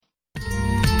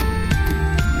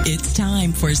It's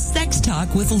time for Sex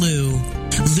Talk with Lou.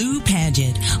 Lou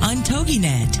Paget on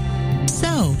TogiNet.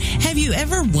 So, have you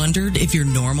ever wondered if you're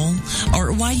normal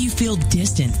or why you feel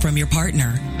distant from your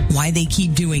partner? Why they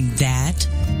keep doing that?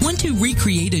 Want to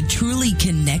recreate a truly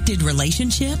connected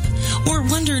relationship? Or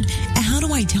wondered, how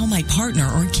do I tell my partner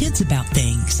or kids about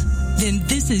things? Then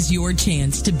this is your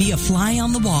chance to be a fly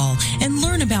on the wall and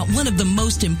learn about one of the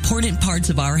most important parts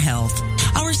of our health,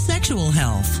 our sexual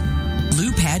health.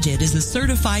 Lou Paget is a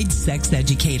certified sex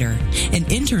educator, an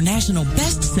international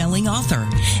best-selling author.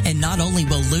 And not only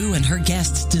will Lou and her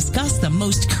guests discuss the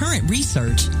most current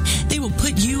research, they will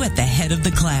put you at the head of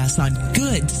the class on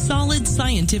good, solid,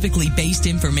 scientifically based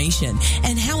information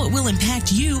and how it will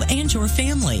impact you and your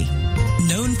family.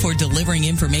 Known for delivering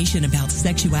information about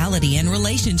sexuality and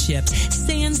relationships,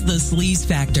 sans the sleaze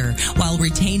factor, while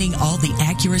retaining all the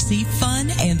accuracy, fun,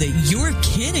 and the you're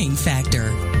kidding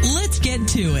factor. Let's get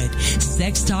to it.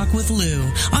 Sex Talk with Lou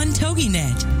on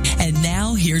TogiNet. And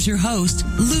now here's your host,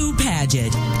 Lou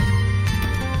Paget.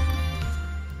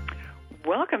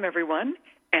 Welcome, everyone,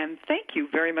 and thank you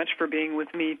very much for being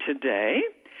with me today.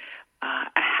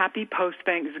 A happy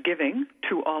post-Thanksgiving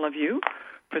to all of you,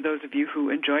 for those of you who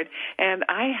enjoyed. And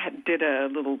I did a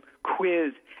little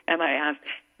quiz, and I asked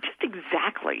just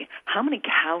exactly how many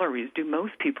calories do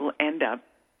most people end up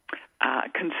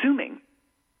consuming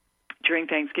during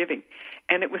Thanksgiving.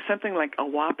 And it was something like a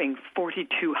whopping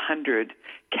 4,200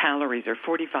 calories or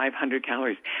 4,500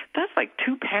 calories. That's like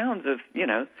 2 pounds of,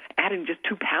 adding just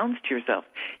 2 pounds to yourself.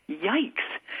 Yikes.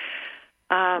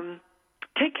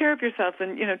 Take care of yourselves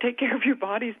and, take care of your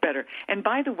bodies better. And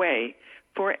by the way,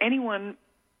 for anyone,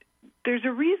 there's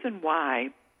a reason why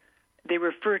they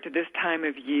refer to this time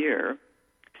of year,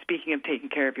 speaking of taking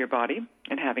care of your body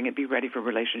and having it be ready for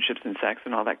relationships and sex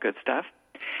and all that good stuff.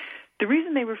 The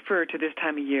reason they refer to this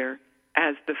time of year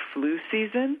as the flu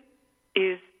season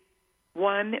is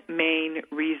one main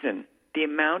reason: the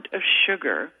amount of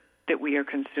sugar that we are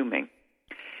consuming.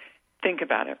 Think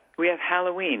about it. We have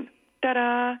Halloween.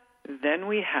 Ta-da! Then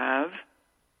we have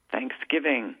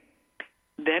Thanksgiving.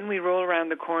 Then we roll around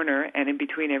the corner, and in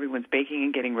between everyone's baking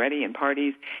and getting ready and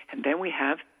parties. And then we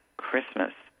have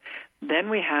Christmas. Then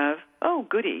we have, oh,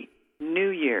 goody, New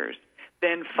Year's.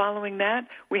 Then following that,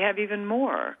 we have even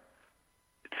more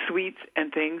sweets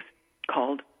and things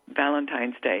called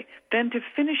Valentine's Day. Then to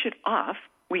finish it off,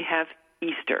 we have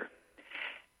Easter.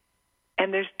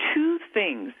 And there's two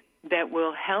things that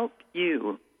will help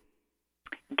you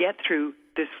get through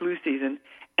this flu season.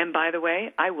 And by the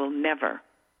way, I will never,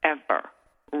 ever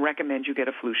recommend you get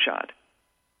a flu shot.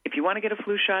 If you want to get a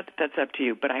flu shot, that's up to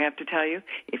you. But I have to tell you,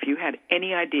 if you had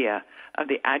any idea of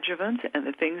the adjuvants and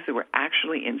the things that were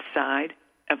actually inside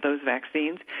of those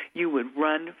vaccines, you would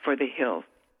run for the hills.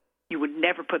 You would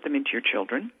never put them into your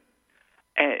children.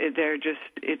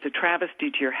 It's a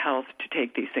travesty to your health to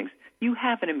take these things. You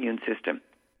have an immune system,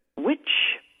 which,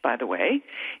 by the way,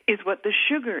 is what the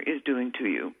sugar is doing to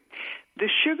you. The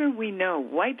sugar, we know,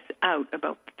 wipes out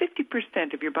about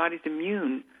 50% of your body's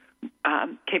immune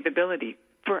capability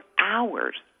for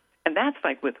hours. And that's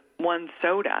like with one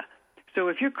soda. So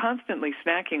if you're constantly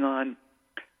snacking on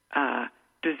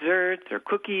desserts or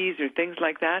cookies or things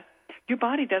like that, your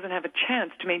body doesn't have a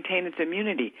chance to maintain its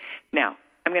immunity. Now,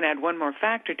 I'm going to add one more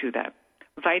factor to that: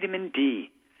 vitamin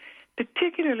D.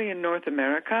 Particularly in North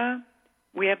America,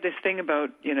 we have this thing about,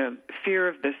 fear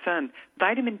of the sun.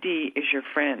 Vitamin D is your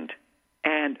friend,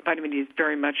 and vitamin D is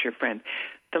very much your friend.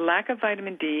 The lack of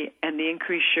vitamin D and the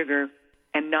increased sugar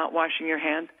and not washing your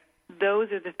hands,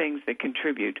 those are the things that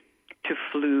contribute to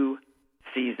flu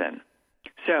season.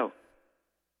 So,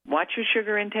 watch your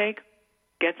sugar intake,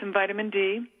 get some vitamin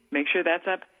D, make sure that's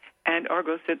up, or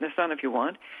go sit in the sun if you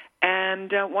want,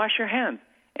 and wash your hands.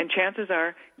 And chances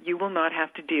are you will not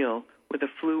have to deal with a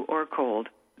flu or a cold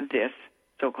this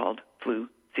so-called flu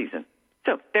season.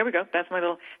 So there we go. That's my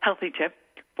little healthy tip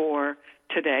for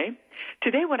today.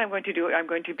 Today what I'm going to do, I'm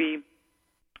going to be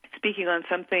speaking on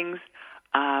some things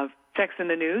of sex in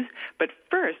the news. But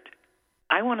first,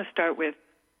 I want to start with,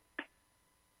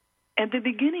 at the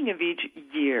beginning of each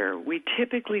year, we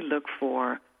typically look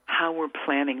for how we're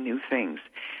planning new things.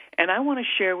 And I want to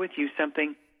share with you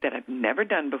something that I've never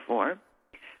done before,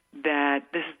 that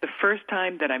this is the first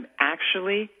time that I've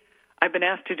been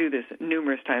asked to do this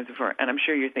numerous times before, and I'm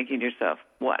sure you're thinking to yourself,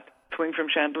 what, swing from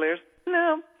chandeliers?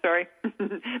 No, sorry,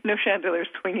 no chandeliers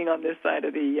swinging on this side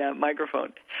of the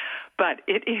microphone. But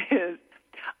it is,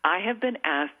 I have been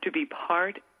asked to be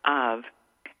part of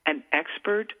an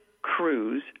expert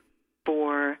cruise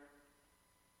for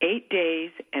 8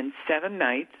 days and 7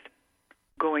 nights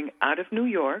going out of New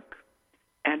York,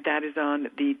 and that is on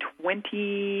the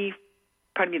 24th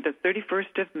the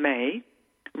 31st of May,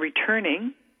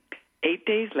 returning 8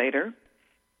 days later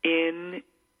in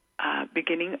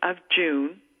beginning of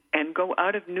June, and go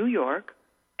out of New York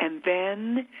and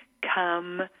then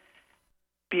come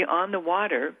beyond the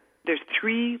water. There's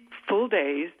 3 full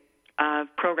days of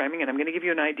programming, and I'm going to give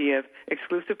you an idea of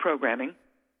exclusive programming,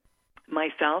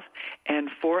 myself and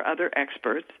 4 other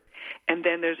experts. And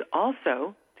then there's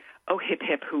also, oh, hip,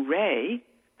 hip, hooray,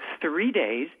 3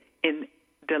 days in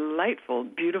delightful,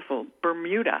 beautiful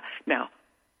Bermuda. Now,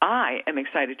 I am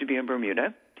excited to be in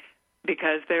Bermuda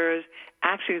because there is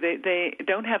actually, they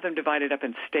don't have them divided up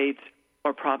in states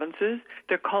or provinces.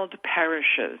 They're called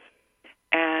parishes.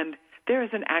 And there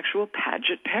is an actual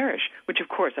Paget parish, which, of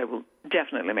course, I will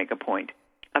definitely make a point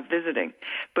of visiting.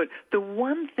 But the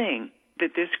one thing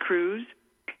that this cruise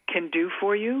can do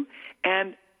for you,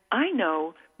 and I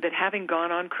know that having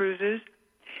gone on cruises,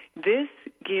 this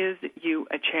gives you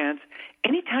a chance.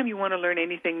 Anytime you want to learn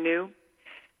anything new,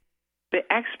 the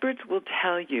experts will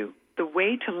tell you the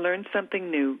way to learn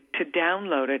something new, to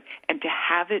download it, and to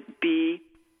have it be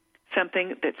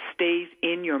something that stays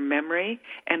in your memory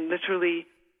and literally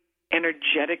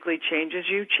energetically changes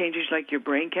like your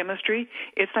brain chemistry.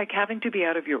 It's like having to be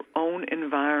out of your own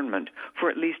environment for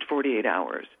at least 48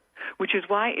 hours, which is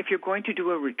why if you're going to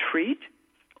do a retreat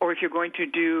or if you're going to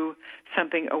do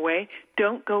something away,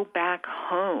 don't go back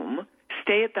home.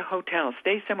 Stay at the hotel.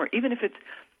 Stay somewhere, even if it's,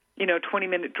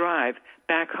 20-minute drive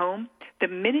back home. The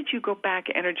minute you go back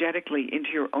energetically into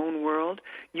your own world,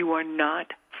 you are not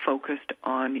focused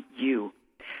on you.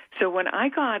 So when I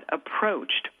got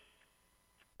approached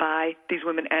by these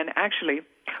women, and actually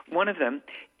one of them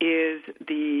is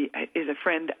a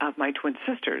friend of my twin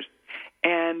sister's,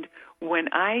 and when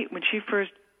she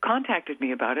first contacted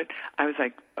me about it, I was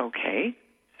like, okay,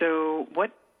 so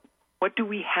what do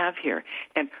we have here?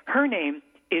 And her name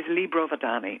is Lee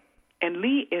Brovadani, and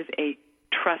Lee is a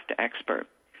trust expert.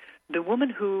 The woman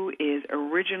who is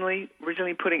originally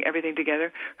putting everything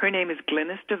together, her name is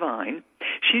Glynis Devine.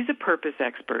 She's a purpose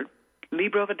expert. Lee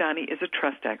Brovadani is a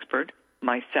trust expert.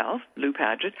 Myself, Lou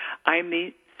Paget, I'm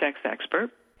the sex expert.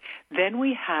 Then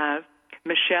we have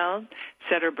Michelle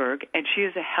Setterberg, and she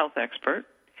is a health expert.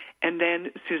 And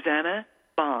then Susanna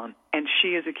Baum, and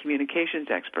she is a communications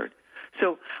expert.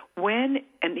 So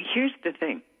and here's the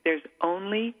thing, there's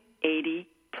only 80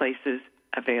 places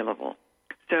available.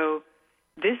 So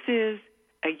this is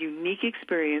a unique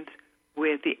experience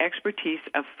with the expertise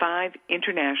of 5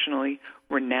 internationally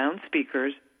renowned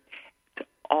speakers. It's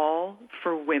all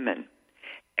for women.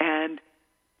 And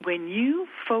when you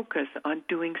focus on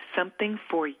doing something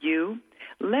for you,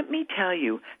 let me tell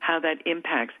you how that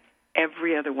impacts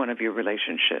every other one of your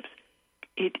relationships.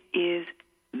 It is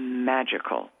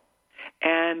magical.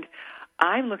 And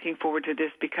I'm looking forward to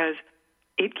this because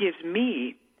it gives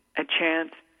me a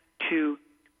chance to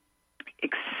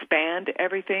expand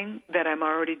everything that I'm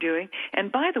already doing.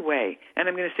 And by the way, and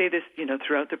I'm going to say this,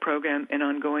 throughout the program and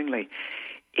ongoingly,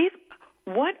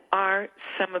 what are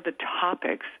some of the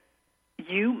topics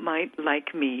you might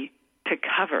like me to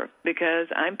cover? Because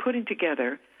I'm putting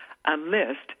together a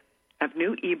list of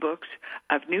new ebooks,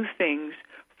 of new things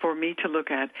for me to look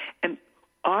at. And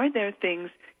are there things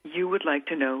you would like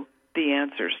to know the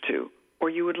answers to?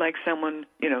 Or you would like someone,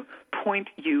 point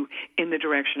you in the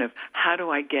direction of how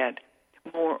do I get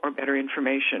more or better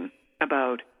information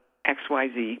about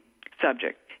XYZ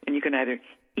subject? And you can either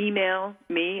email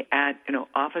me at,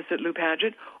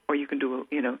 office@LouPaget, or you can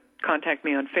contact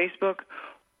me on Facebook,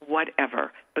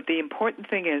 whatever. But the important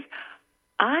thing is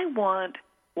I want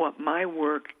what my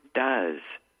work does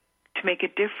to make a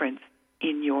difference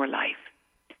in your life.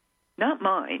 Not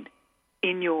mine,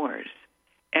 in yours.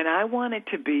 And I want it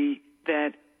to be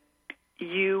that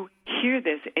you hear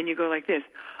this and you go like this,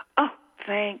 oh,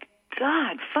 thank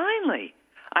God, finally,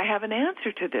 I have an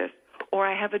answer to this, or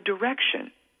I have a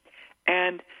direction.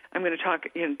 And I'm going to talk,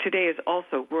 today is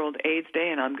also World AIDS Day,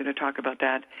 and I'm going to talk about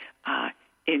that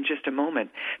in just a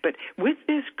moment. But with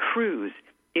this cruise,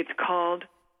 it's called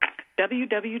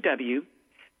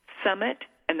www.summit,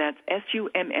 and that's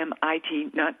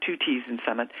SUMMIT, not 2 T's in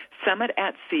Summit,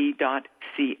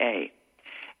 summitatSea.ca.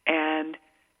 And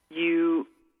you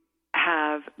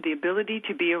have the ability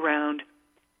to be around,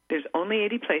 there's only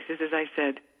 80 places, as I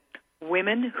said,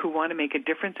 women who want to make a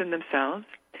difference in themselves.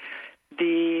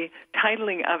 The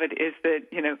titling of it is that,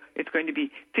 it's going to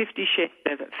be 50 Shades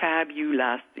of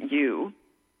Fabulous You.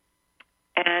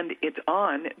 And it's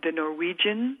on the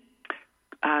Norwegian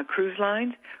cruise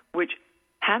lines, which,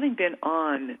 having been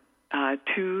on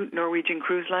 2 Norwegian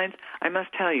cruise lines, I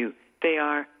must tell you, they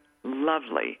are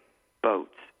lovely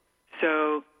boats.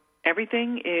 So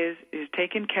everything is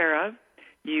taken care of.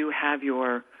 You have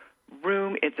your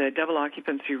room. It's a double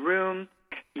occupancy room.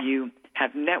 You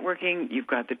have networking. You've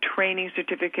got the training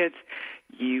certificates.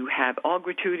 You have all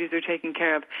gratuities are taken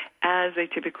care of, as they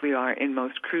typically are in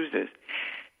most cruises.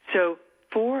 So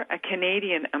for a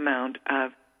Canadian amount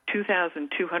of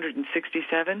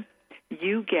 $2,267,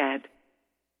 you get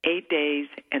 8 days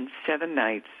and 7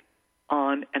 nights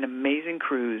on an amazing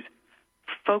cruise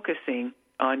focusing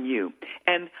on you.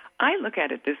 And I look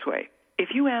at it this way. If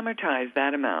you amortize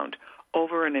that amount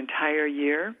over an entire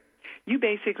year, you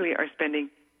basically are spending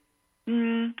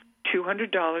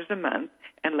 $200 a month,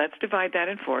 and let's divide that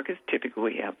in 4 because typically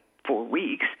we have 4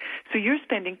 weeks. So you're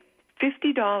spending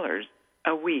 $50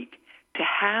 a week to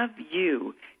have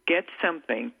you get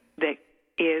something that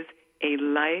is a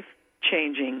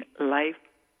life-changing,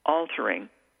 life-altering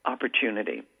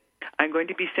opportunity. I'm going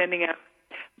to be sending out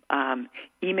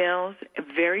emails,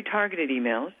 very targeted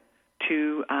emails,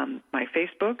 to my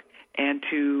Facebook and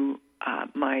to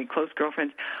my close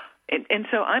girlfriends. And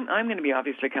so I'm going to be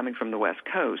obviously coming from the West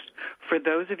Coast. For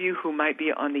those of you who might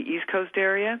be on the East Coast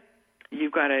area,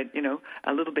 you've got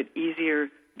a little bit easier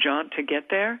jaunt to get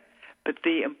there. But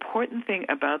the important thing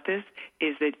about this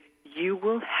is that you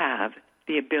will have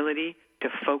the ability to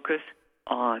focus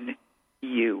on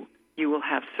you. You will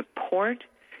have support.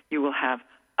 You will have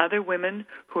other women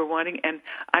who are wanting, and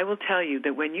I will tell you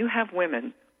that when you have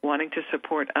women wanting to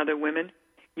support other women,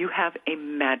 you have a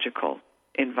magical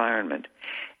environment.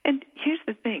 And here's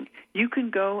the thing. You can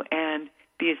go and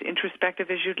be as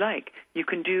introspective as you'd like. You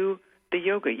can do the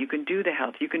yoga. You can do the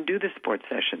health. You can do the sports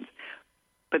sessions.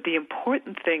 But the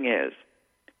important thing is,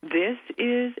 this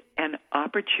is an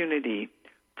opportunity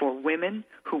for women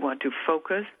who want to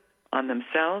focus on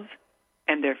themselves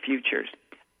and their futures.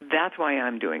 That's why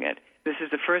I'm doing it. This is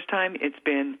the first time it's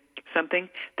been something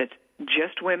that's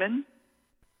just women,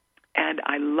 and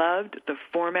I loved the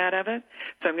format of it.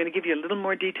 So I'm going to give you a little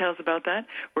more details about that.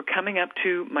 We're coming up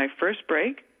to my first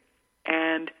break,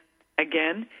 and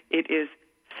again, it is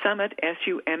Summit,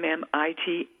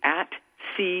 SUMMIT, at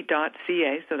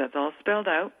c.ca, so that's all spelled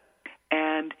out.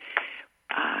 And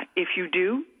if you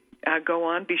do go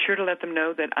on, be sure to let them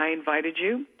know that I invited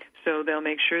you, so they'll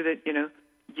make sure that,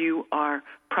 you are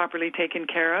properly taken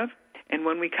care of. And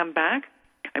when we come back,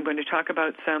 I'm going to talk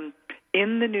about some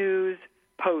in-the-news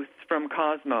posts from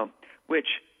Cosmo, which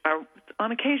are,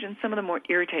 on occasion, some of the more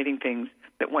irritating things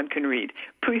that one can read.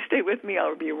 Please stay with me.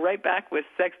 I'll be right back with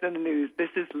Sex in the News. This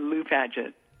is Lou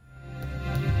Paget.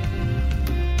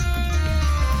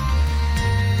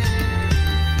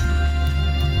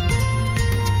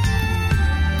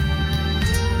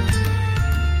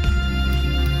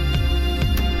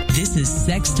 This is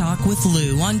Sex Talk with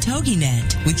Lou on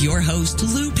TogiNet with your host,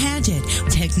 Lou Paget.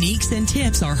 Techniques and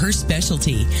tips are her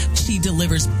specialty. She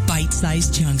delivers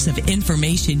bite-sized chunks of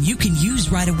information you can use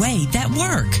right away that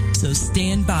work. So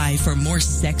stand by for more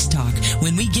sex talk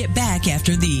when we get back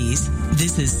after these.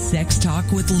 This is Sex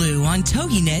Talk with Lou on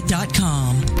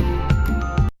TogiNet.com.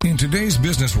 In today's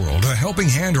business world, a helping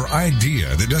hand or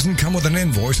idea that doesn't come with an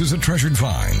invoice is a treasured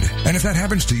find. And if that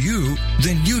happens to you,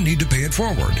 then you need to pay it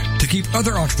forward to keep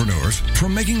other entrepreneurs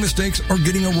from making mistakes or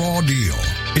getting a raw deal.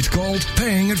 It's called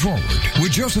Paying It Forward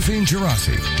with Josephine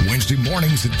Girassi. Wednesday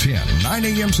mornings at 10, 9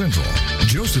 a.m. Central.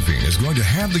 Josephine is going to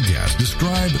have the guests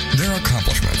describe their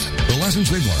accomplishments, the lessons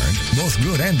they've learned, both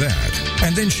good and bad,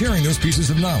 and then sharing those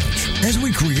pieces of knowledge as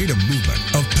we create a movement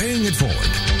of paying it forward.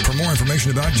 For more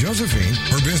information about Josephine,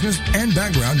 her business, and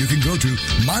background, you can go to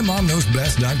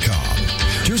mymomknowsbest.com.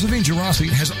 Josephine Girassi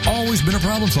has always been a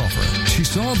problem solver. She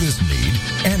saw this need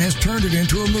and has turned it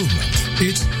into a movement.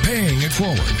 It's Paying It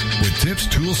Forward with tips,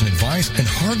 tools, and advice, and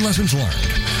hard lessons learned.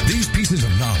 These pieces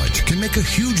of knowledge can make a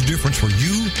huge difference for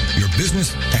you, your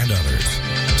business, and others.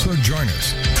 So join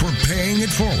us for Paying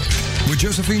It Forward with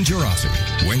Josephine Girassi.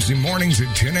 Wednesday mornings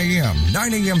at 10 a.m.,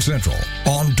 9 a.m. Central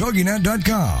on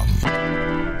TogiNet.com.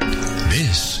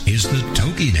 This is the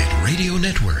TogiNet Radio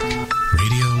Network.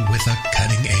 Radio with a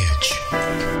cutting edge.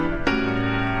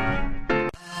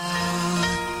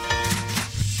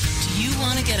 Do you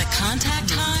want to get a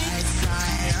contact high?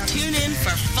 Tune in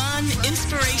for fun,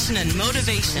 inspiration, and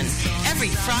motivation every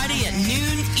Friday at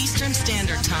noon Eastern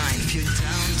Standard Time.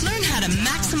 Learn how to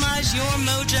maximize your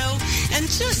mojo and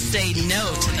just say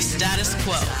no to the status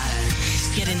quo.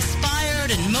 Get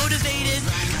inspired and motivated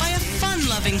by a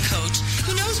fun-loving coach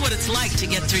who knows what it's like to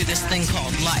get through this thing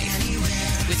called life.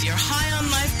 With your High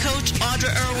on Life coach,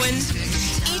 Audra Irwin,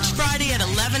 each Friday at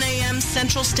 11 a.m.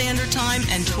 Central Standard Time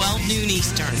and 12 noon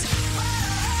Eastern.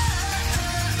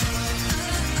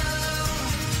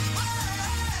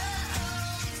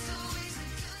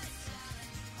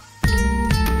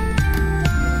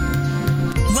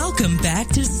 Welcome back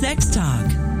to Sex Talk.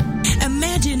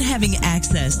 Imagine having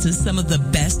access to some of the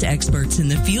best experts in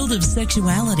the field of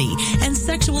sexuality and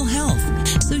sexual health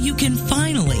so you can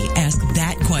finally ask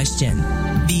that question.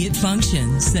 Be it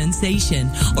function,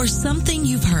 sensation, or something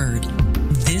you've heard.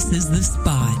 This is the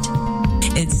spot.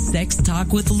 It's Sex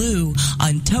Talk with Lou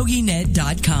on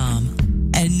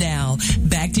TogiNet.com. And now,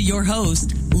 back to your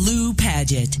host, Lou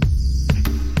Paget.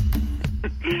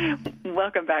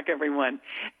 Welcome back, everyone.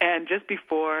 And just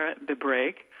before the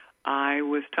break, I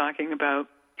was talking about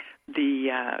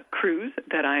the cruise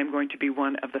that I am going to be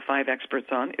one of the 5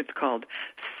 experts on. It's called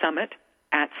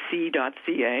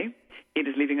summitatsea.ca. It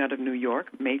is leaving out of New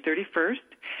York May 31st,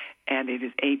 and it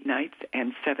is 8 nights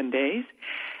and 7 days.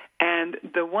 And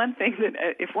the one thing that,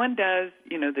 if one does,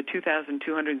 the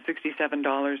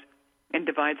 $2,267 and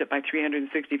divides it by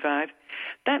 365,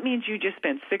 that means you just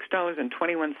spent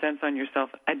 $6.21 on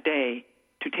yourself a day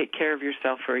to take care of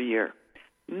yourself for a year.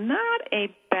 Not a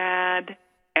bad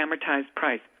amortized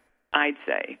price, I'd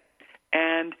say.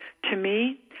 And to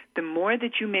me, the more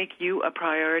that you make you a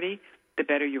priority, the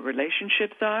better your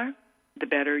relationships are, the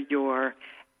better your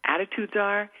attitudes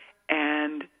are,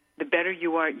 and the better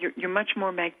you are. You're much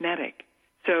more magnetic.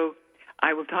 So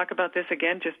I will talk about this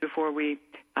again just before we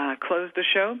close the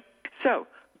show. So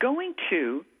going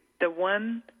to the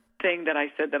one thing that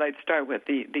I said that I'd start with,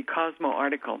 the Cosmo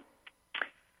article.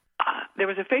 There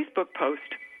was a Facebook post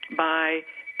by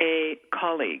a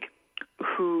colleague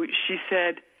who she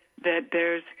said that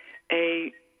there's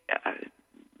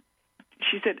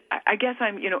she said, I guess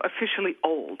I'm, officially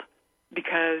old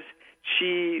because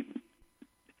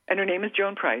and her name is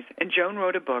Joan Price, and Joan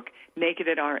wrote a book, Naked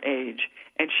at Our Age,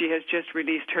 and she has just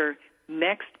released her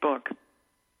next book.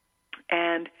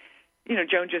 And,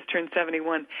 Joan just turned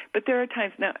 71, but there are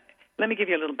times now. Let me give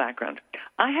you a little background.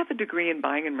 I have a degree in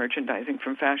buying and merchandising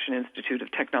from Fashion Institute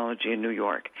of Technology in New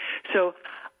York. So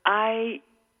I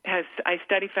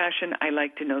study fashion. I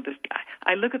like to know this.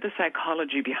 I look at the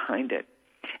psychology behind it.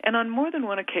 And on more than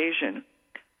one occasion,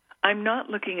 I'm not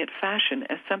looking at fashion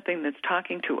as something that's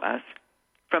talking to us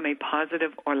from a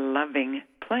positive or loving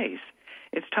place.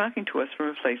 It's talking to us from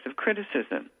a place of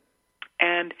criticism.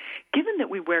 And given that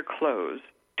we wear clothes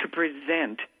to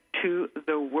present to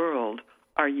the world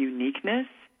our uniqueness,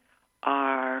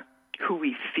 our who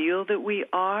we feel that we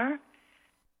are,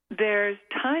 there's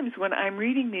times when I'm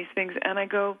reading these things and I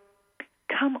go,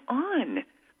 come on.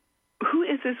 Who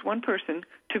is this one person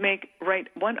to write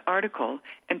one article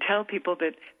and tell people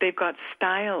that they've got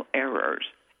style errors?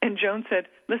 And Joan said,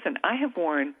 listen, I have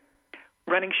worn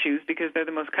running shoes because they're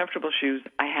the most comfortable shoes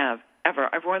I have ever.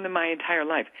 I've worn them my entire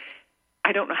life.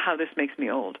 I don't know how this makes me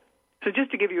old. So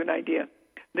just to give you an idea,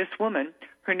 this woman,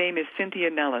 her name is Cynthia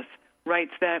Nellis,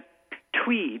 writes that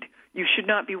tweed, you should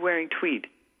not be wearing tweed.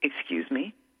 Excuse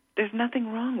me? There's nothing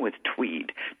wrong with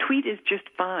tweed. Tweed is just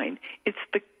fine. It's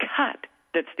the cut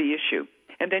that's the issue.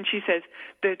 And then she says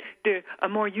that a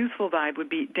more youthful vibe would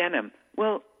be denim.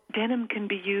 Well, denim can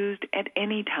be used at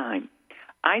any time.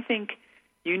 I think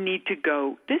you need to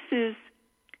go. This is,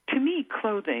 to me,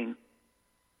 clothing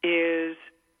is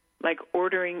like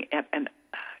ordering at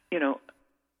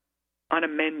on a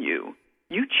menu.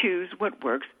 You choose what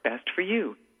works best for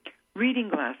you. Reading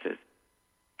glasses.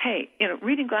 Hey,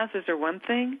 reading glasses are one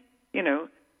thing. Now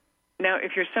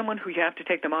if you're someone who you have to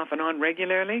take them off and on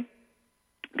regularly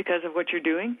because of what you're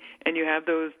doing, and you have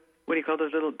those, what do you call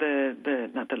those little,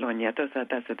 not the lorgnettes,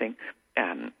 that's the thing,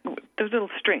 those little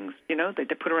strings, that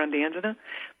they put around the ends of them.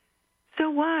 So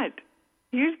what?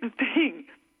 Here's the thing.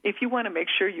 If you want to make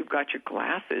sure you've got your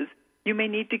glasses, you may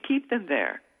need to keep them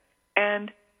there.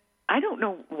 And I don't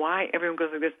know why everyone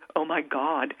goes like this, oh, my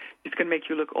God, it's going to make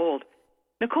you look old.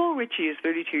 Nicole Richie is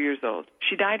 32 years old.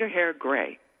 She dyed her hair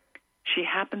gray. She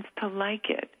happens to like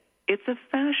it. It's a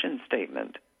fashion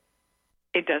statement.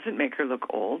 It doesn't make her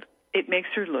look old. It makes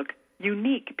her look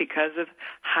unique because of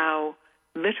how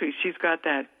literally she's got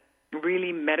that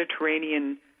really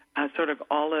Mediterranean sort of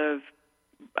olive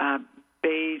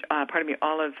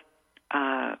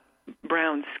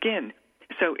brown skin.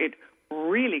 So it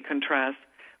really contrasts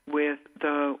with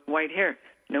the white hair.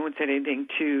 No one said anything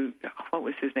to, what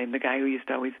was his name, the guy who used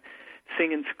to always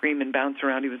sing and scream and bounce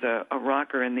around. He was a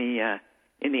rocker in the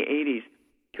 80s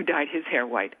who dyed his hair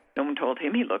white. No one told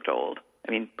him he looked old.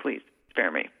 I mean, please,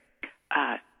 spare me.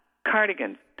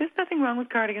 Cardigans. There's nothing wrong with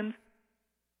cardigans.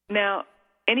 Now,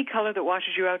 any color that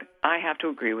washes you out, I have to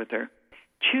agree with her.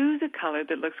 Choose a color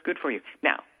that looks good for you.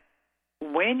 Now,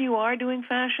 when you are doing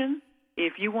fashion,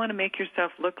 if you want to make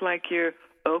yourself look like you're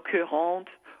au courant,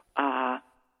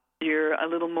 you're a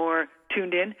little more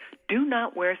tuned in, do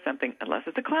not wear something, unless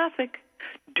it's a classic,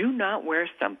 do not wear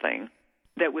something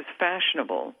that was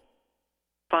fashionable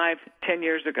 5-10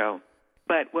 years ago,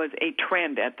 but was a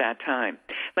trend at that time.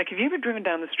 Like, have you ever driven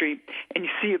down the street and you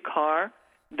see a car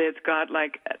that's got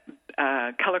like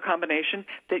a color combination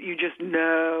that you just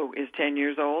know is 10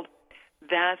 years old?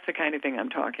 That's the kind of thing I'm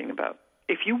talking about.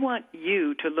 If you want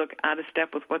you to look out of step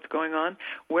with what's going on,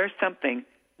 wear something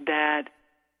that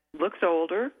looks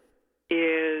older,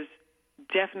 is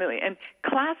definitely, and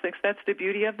classics, that's the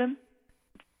beauty of them,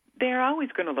 they're always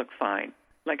going to look fine.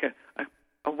 Like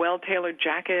a well-tailored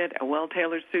jacket, a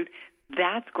well-tailored suit,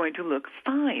 that's going to look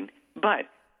fine. But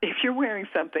if you're wearing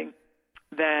something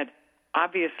that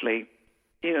obviously,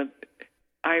 you know,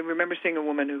 I remember seeing a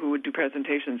woman who would do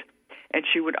presentations, and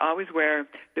she would always wear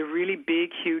the really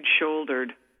big,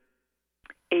 huge-shouldered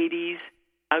 80s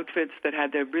outfits that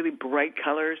had the really bright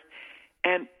colors.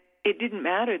 And it didn't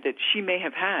matter that she may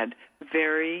have had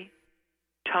very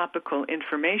topical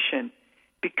information.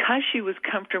 Because she was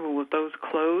comfortable with those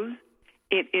clothes,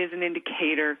 it is an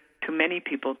indicator to many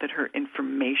people that her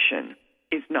information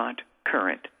is not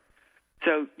current.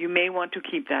 So you may want to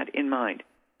keep that in mind.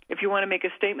 If you want to make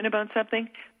a statement about something,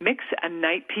 mix a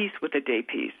night piece with a day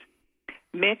piece.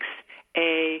 Mix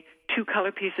two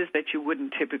color pieces that you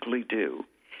wouldn't typically do.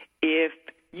 If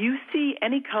you see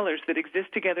any colors that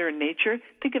exist together in nature,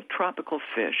 think of tropical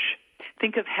fish.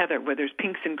 Think of heather, where there's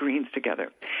pinks and greens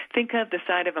together. Think of the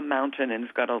side of a mountain, and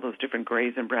it's got all those different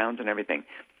grays and browns and everything.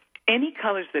 Any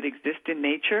colors that exist in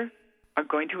nature are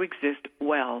going to exist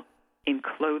well in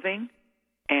clothing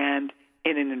and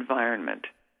in an environment,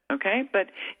 okay? But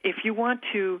if you want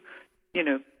to, you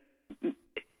know,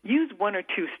 use one or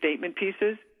two statement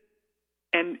pieces,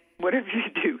 and whatever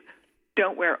you do,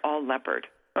 don't wear all leopard,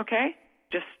 okay?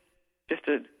 Just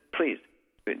please.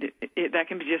 That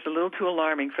can be just a little too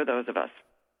alarming for those of us.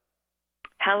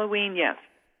 Halloween, yes.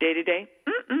 Day-to-day?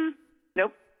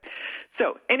 Nope.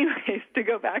 So anyways, to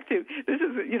go back to, this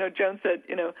is, you know, Joan said,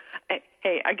 you know,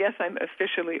 hey, I guess I'm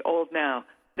officially old now.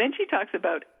 Then she talks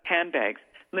about handbags.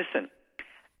 Listen,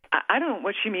 I don't know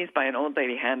what she means by an old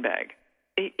lady handbag.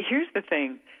 Here's the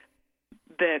thing,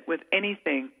 that with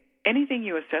anything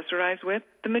you accessorize with,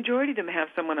 the majority of them have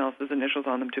someone else's initials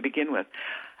on them to begin with.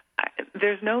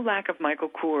 There's no lack of Michael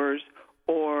Kors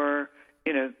or,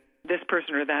 you know, this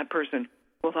person or that person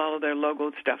with all of their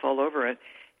logoed stuff all over it.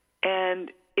 And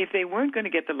if they weren't going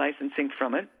to get the licensing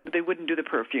from it, they wouldn't do the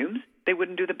perfumes, they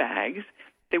wouldn't do the bags,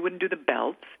 they wouldn't do the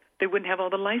belts, they wouldn't have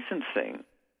all the licensing.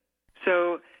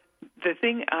 So the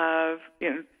thing of, you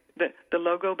know, the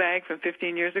logo bag from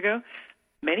 15 years ago,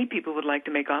 many people would like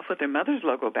to make off with their mother's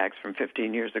logo bags from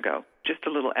 15 years ago. Just a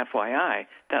little FYI.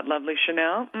 That lovely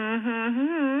Chanel,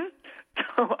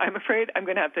 So I'm afraid I'm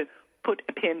going to have to put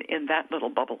a pin in that little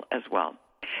bubble as well.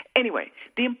 Anyway,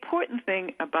 the important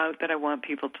thing about that I want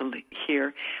people to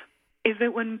hear is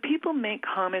that when people make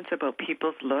comments about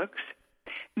people's looks,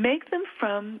 make them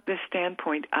from the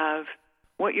standpoint of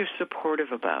what you're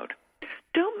supportive about.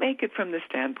 Don't make it from the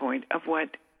standpoint of what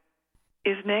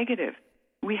is negative.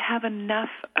 We have enough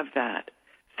of that.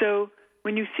 So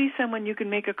when you see someone, you can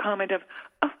make a comment of,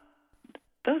 oh,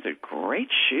 those are great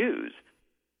shoes.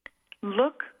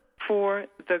 Look for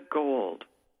the gold.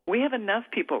 We have enough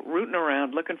people rooting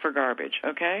around looking for garbage,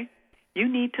 okay? You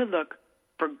need to look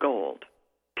for gold,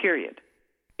 period.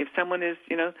 If someone is,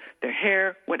 you know, their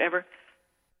hair, whatever,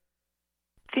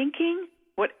 thinking,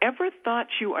 whatever thoughts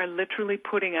you are literally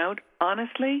putting out,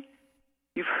 honestly,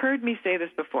 you've heard me say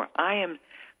this before. I'm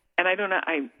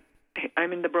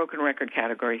in the broken record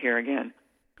category here again.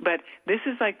 But this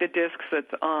is like the discs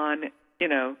that's on, you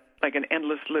know, like an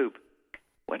endless loop.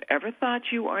 Whatever thoughts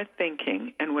you are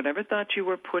thinking and whatever thoughts you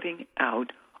are putting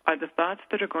out are the thoughts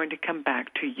that are going to come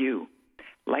back to you,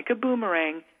 like a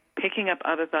boomerang, picking up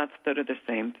other thoughts that are the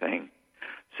same thing.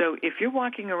 So if you're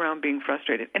walking around being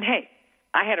frustrated, and hey,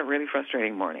 I had a really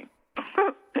frustrating morning,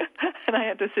 and I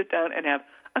had to sit down and have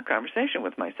a conversation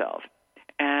with myself.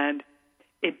 And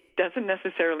it doesn't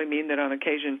necessarily mean that on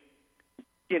occasion,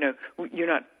 you know, you're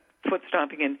not foot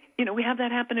stomping. And, you know, we have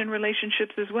that happen in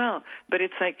relationships as well. But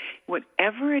it's like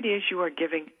whatever it is you are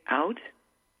giving out,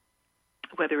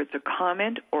 whether it's a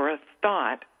comment or a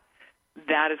thought,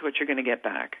 that is what you're going to get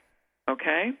back.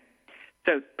 Okay?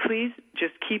 So please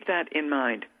just keep that in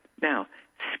mind. Now,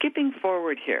 skipping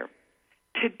forward here,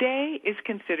 today is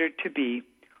considered to be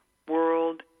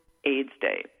World AIDS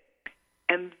Day.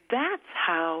 And that's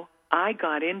how I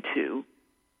got into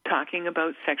talking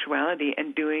about sexuality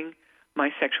and doing my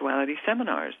sexuality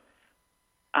seminars.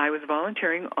 I was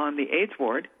volunteering on the AIDS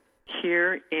ward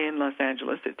here in Los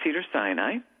Angeles at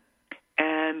Cedars-Sinai,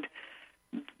 and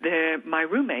my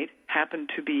roommate happened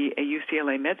to be a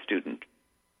UCLA med student.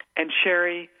 And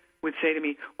Sherry would say to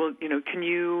me, well, you know, can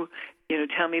you,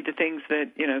 tell me the things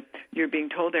that, you're being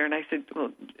told there. And I said,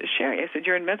 well, Sherry, I said,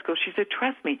 you're in med school. She said,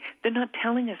 trust me, they're not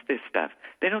telling us this stuff.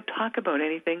 They don't talk about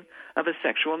anything of a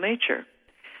sexual nature.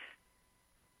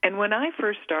 And when I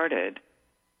first started,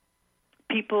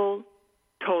 people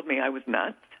told me I was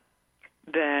nuts,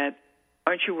 that,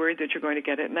 aren't you worried that you're going to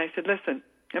get it? And I said, listen,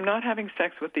 I'm not having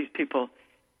sex with these people,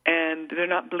 and they're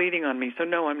not bleeding on me, so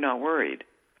no, I'm not worried.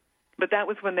 But that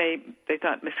was when they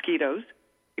thought mosquitoes,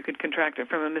 you could contract it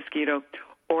from a mosquito,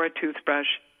 or a toothbrush,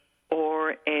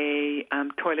 or a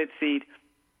toilet seat,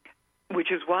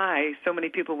 which is why so many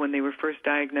people, when they were first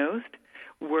diagnosed,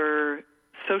 were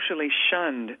socially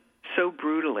shunned so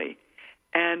brutally.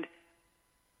 And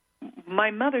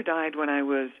my mother died when I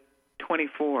was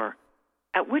 24,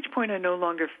 at which point I no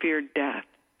longer feared death.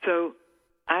 So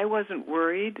I wasn't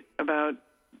worried about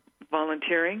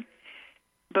volunteering,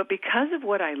 but because of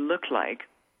what I looked like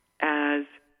as,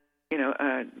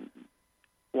 a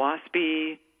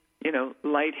waspy,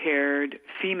 light-haired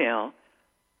female,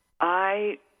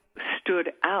 I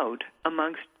stood out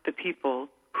amongst the people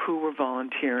who were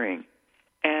volunteering.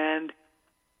 And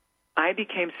I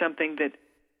became something that,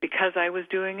 because I was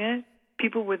doing it,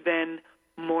 people were then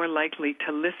more likely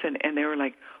to listen, and they were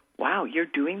like, wow, you're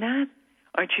doing that?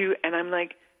 Aren't you? And I'm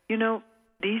like,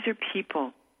 these are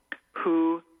people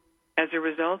who, as a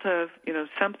result of,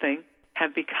 something,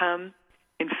 have become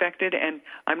infected. And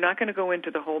I'm not going to go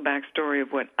into the whole backstory of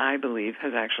what I believe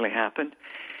has actually happened.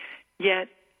 Yet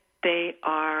they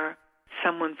are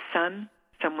someone's son,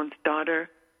 someone's daughter.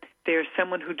 They are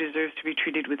someone who deserves to be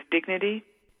treated with dignity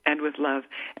and with love.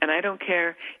 And I don't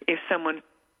care if someone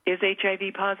is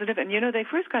HIV positive. And, they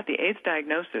first got the AIDS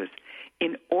diagnosis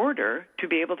in order to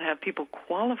be able to have people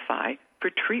qualify for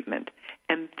treatment.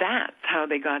 And that's how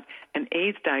they got an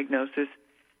AIDS diagnosis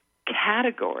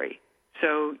category.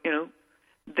 So,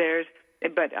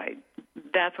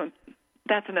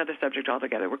 that's another subject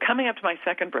altogether. We're coming up to my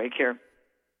second break here.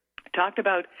 I talked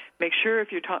about make sure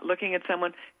if you're looking at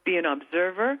someone, be an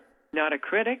observer, not a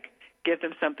critic. Give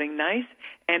them something nice.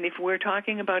 And if we're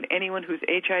talking about anyone who's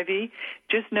HIV,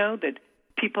 just know that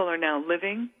people are now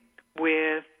living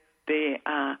with the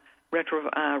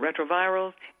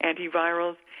retrovirals,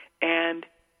 antivirals, and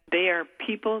they are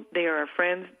people, they are our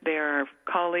friends, they are our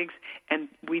colleagues, and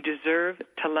we deserve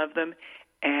to love them,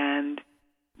 and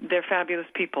they're fabulous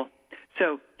people.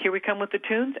 So here we come with the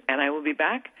tunes, and I will be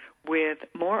back with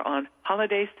more on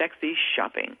holiday sexy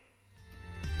shopping.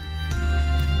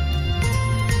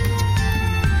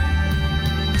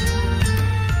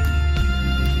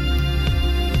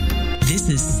 This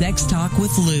is Sex Talk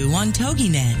with Lou on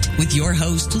TogiNet with your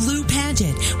host, Lou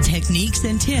Paget. Techniques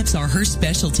and tips are her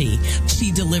specialty.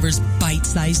 She delivers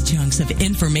bite-sized chunks of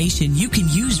information you can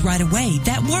use right away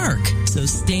that work. So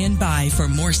stand by for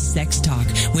more sex talk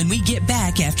when we get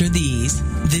back after these.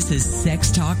 This is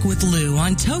Sex Talk with Lou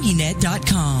on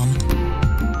TogiNet.com.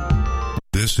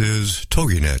 This is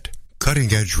TogiNet,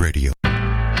 Cutting Edge Radio.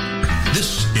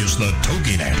 This is the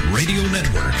TogiNet Radio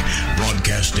Network,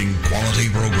 broadcasting quality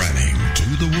programming to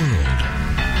the world.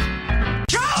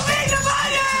 Show me the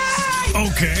money!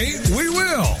 Okay, we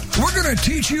will. We're going to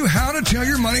teach you how to tell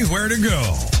your money where to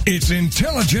go. It's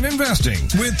Intelligent Investing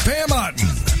with Pam Otten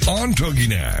on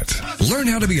TogiNet. Learn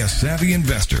how to be a savvy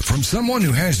investor from someone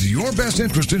who has your best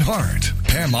interest at heart.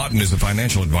 Pam Otten is a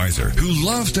financial advisor who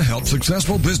loves to help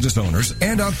successful business owners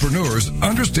and entrepreneurs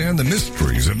understand the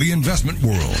mysteries of the investment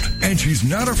world. And she's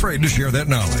not afraid to share that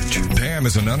knowledge. Pam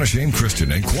is an unashamed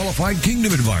Christian and qualified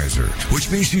kingdom advisor, which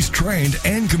means she's trained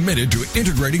and committed to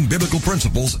integrating biblical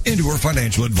principles into her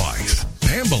financial advice.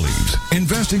 Pam believes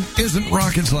investing isn't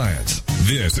rocket science.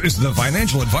 This is the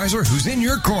financial advisor who's in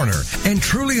your corner and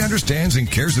truly understands and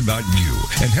cares about you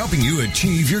and helping you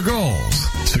achieve your goals.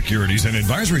 Securities and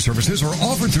advisory services are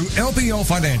offered through LPL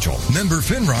Financial, member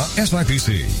FINRA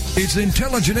SIPC. It's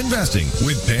Intelligent Investing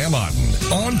with Pam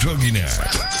Otten on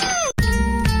TogiNet.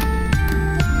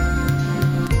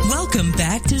 Welcome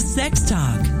back to Sex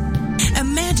Talk.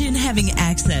 Imagine having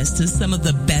access to some of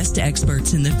the best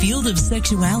experts in the field of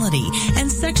sexuality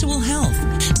and sexual health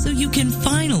so you can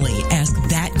finally ask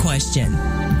that question.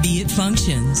 Be it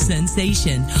function,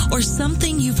 sensation, or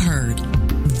something you've heard.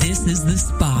 This is the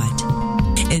spot.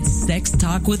 It's Sex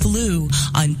Talk with Lou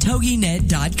on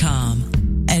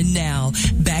TogiNet.com. And now,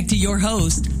 back to your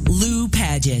host, Lou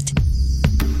Paget.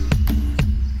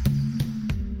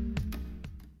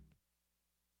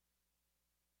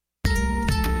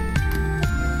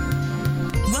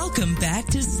 Welcome back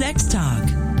to Sex Talk.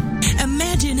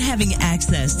 Imagine having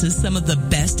access to some of the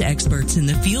best experts in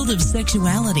the field of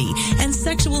sexuality and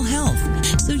sexual health,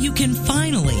 so you can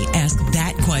finally ask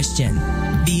that question.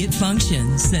 Be it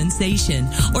function, sensation,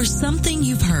 or something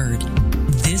you've heard,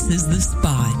 this is the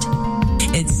spot.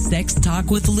 It's Sex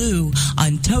Talk with Lou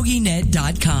on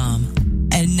TogiNet.com.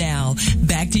 And now,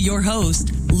 back to your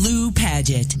host, Lou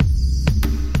Paget.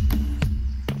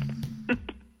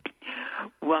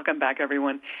 Welcome back,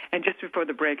 everyone. And just before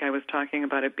the break, I was talking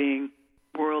about it being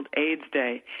World AIDS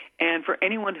Day. And for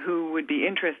anyone who would be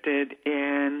interested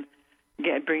in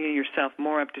bringing yourself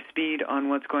more up to speed on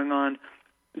what's going on,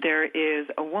 there is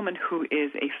a woman who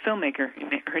is a filmmaker.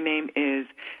 Her name is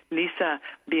Lisa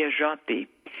Biagiotti,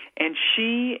 and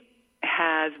she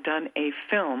has done a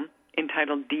film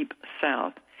entitled Deep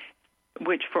South,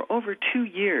 which for over 2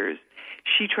 years,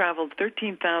 she traveled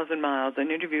 13,000 miles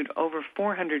and interviewed over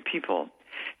 400 people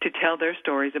to tell their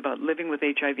stories about living with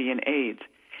HIV and AIDS.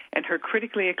 And her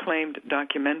critically acclaimed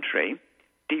documentary,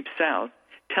 Deep South,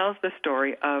 tells the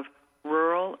story of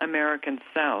rural American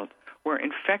South, where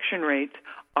infection rates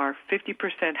are 50%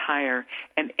 higher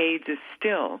and AIDS is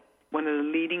still one of the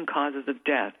leading causes of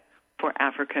death for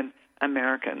African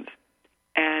Americans.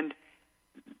 And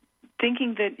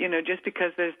thinking that, just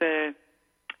because there's the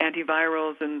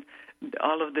antivirals and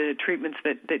all of the treatments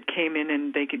that came in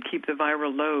and they could keep the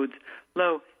viral loads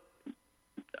low,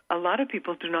 a lot of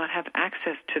people do not have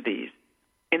access to these.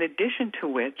 In addition to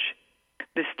which,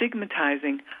 the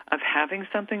stigmatizing of having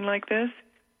something like this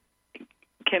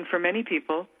can, for many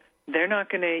people, they're not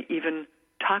going to even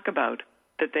talk about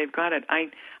that they've got it.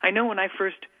 I know when I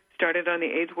first started on the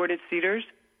AIDS ward at Cedars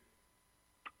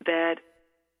that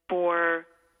for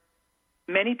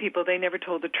many people, they never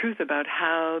told the truth about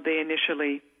how they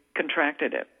initially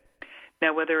contracted it.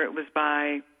 Now, whether it was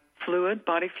by fluid,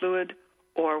 body fluid,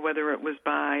 or whether it was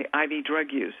by IV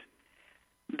drug use,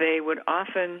 they would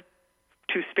often,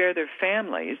 to spare their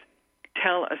families,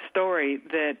 tell a story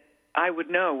that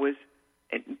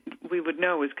we would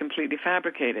know was completely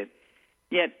fabricated.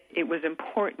 Yet it was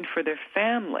important for their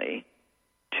family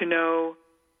to know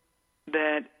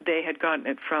that they had gotten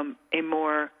it from a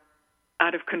more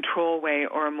out-of-control way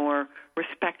or a more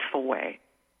respectful way.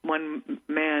 One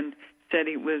man said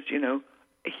he was,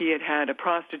 he had a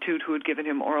prostitute who had given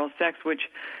him oral sex, which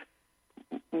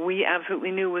we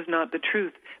absolutely knew was not the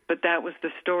truth, but that was the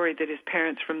story that his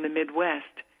parents from the Midwest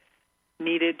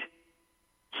needed.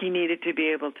 He needed to be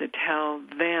able to tell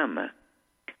them.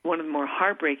 One of the more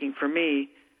heartbreaking for me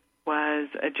was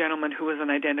a gentleman who was an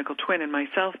identical twin, and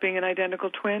myself being an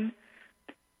identical twin.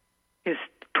 His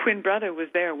twin brother was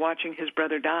there watching his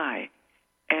brother die,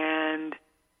 and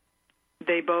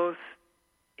they both,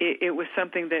 it was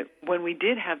something that when we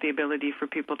did have the ability for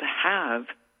people to have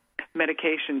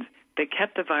medications that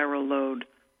kept the viral load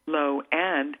low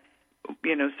and,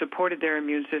 supported their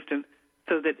immune system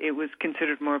so that it was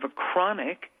considered more of a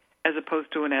chronic as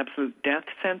opposed to an absolute death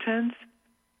sentence.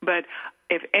 But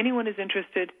if anyone is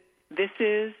interested,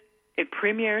 it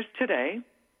premieres today.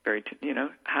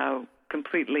 How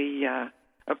completely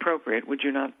appropriate, would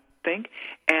you not think?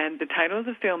 And the title of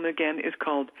the film, again, is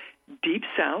called Deep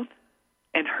South,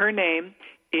 and her name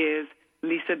is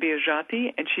Lisa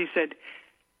Biagiotti, and she said,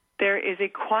 there is a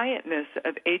quietness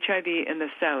of HIV in the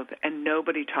South, and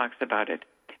nobody talks about it.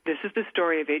 This is the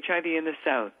story of HIV in the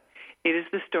South. It is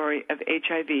the story of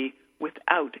HIV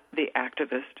without the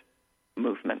activist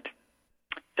movement.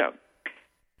 So,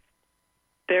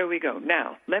 there we go.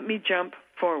 Now, let me jump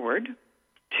forward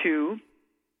to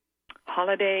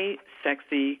holiday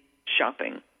sexy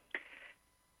shopping.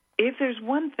 If there's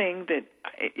one thing that,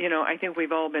 I think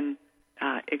we've all been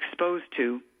exposed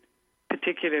to,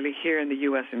 particularly here in the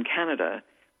U.S. and Canada,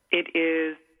 it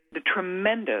is the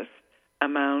tremendous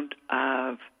amount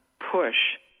of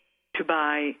push to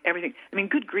buy everything. I mean,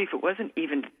 good grief, it wasn't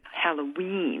even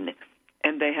Halloween,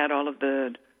 and they had all of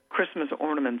the Christmas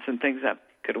ornaments and things up.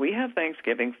 Could we have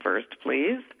Thanksgiving first,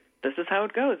 please? This is how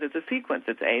it goes. It's a sequence.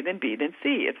 It's A, then B, then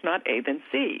C. It's not A, then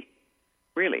C.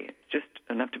 Really, it's just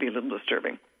enough to be a little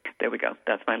disturbing. There we go.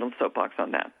 That's my little soapbox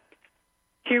on that.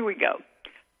 Here we go.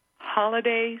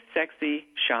 Holiday sexy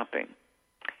shopping.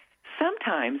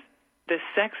 Sometimes the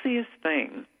sexiest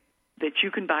thing that you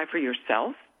can buy for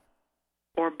yourself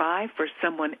or buy for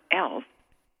someone else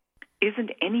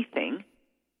isn't anything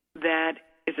that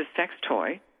is a sex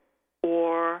toy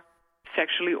or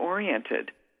sexually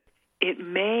oriented. It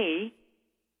may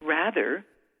rather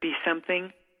be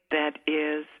something that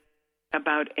is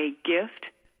about a gift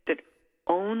that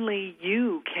only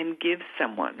you can give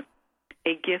someone,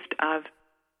 a gift of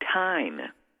time,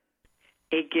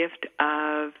 a gift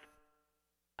of,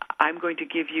 I'm going to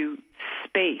give you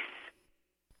space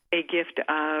a gift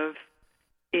of,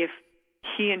 if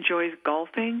he enjoys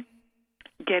golfing,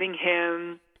 getting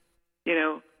him,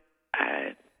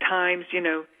 times,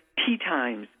 tea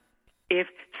times. If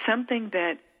something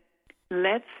that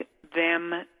lets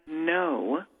them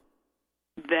know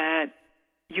that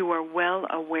you are well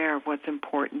aware of what's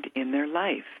important in their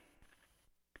life.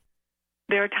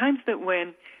 There are times that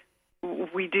when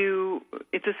we do,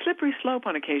 it's a slippery slope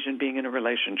on occasion being in a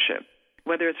relationship,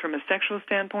 whether it's from a sexual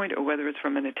standpoint or whether it's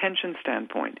from an attention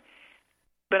standpoint.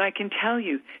 But I can tell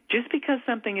you, just because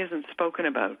something isn't spoken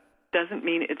about doesn't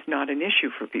mean it's not an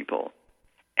issue for people.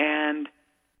 And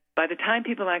by the time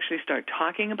people actually start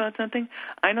talking about something,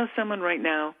 I know someone right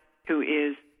now who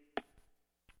is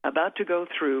about to go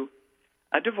through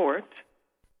a divorce.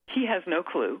 He has no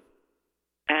clue.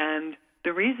 And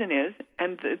the reason is,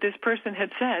 and this person had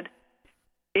said,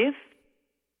 if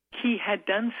he had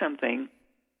done something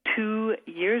 2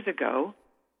 years ago,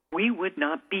 we would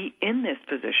not be in this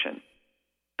position.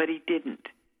 But he didn't.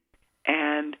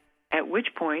 And at which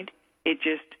point,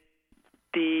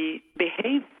 the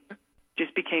behavior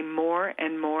just became more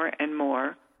and more and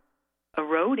more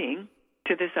eroding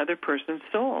to this other person's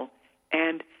soul.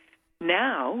 And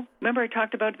now, remember I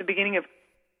talked about at the beginning of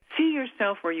see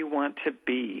yourself where you want to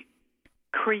be.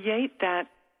 Create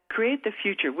the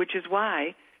future, which is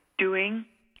why doing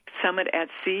Summit at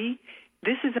Sea,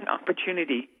 this is an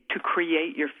opportunity to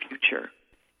create your future.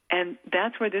 And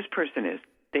that's where this person is.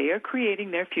 They are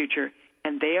creating their future,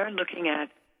 and they are looking at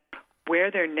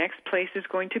where their next place is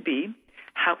going to be,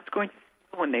 how it's going to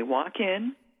be when they walk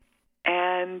in,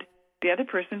 and the other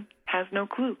person has no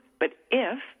clue. But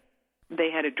if they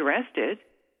had addressed it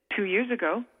 2 years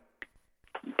ago,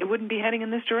 it wouldn't be heading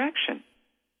in this direction.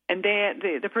 And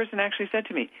the person actually said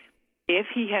to me, if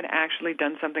he had actually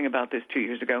done something about this 2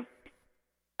 years ago,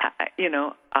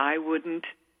 I wouldn't,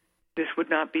 this would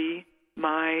not be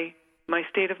my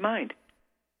state of mind.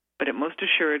 But it most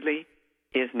assuredly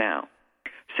is now.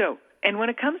 So, and when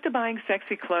it comes to buying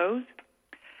sexy clothes,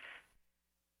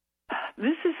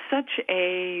 this is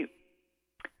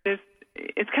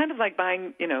it's kind of like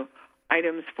buying,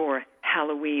 items for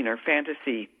Halloween or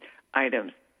fantasy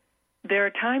items. There are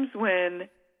times when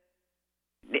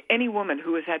any woman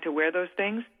who has had to wear those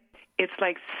things, it's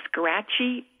like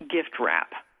scratchy gift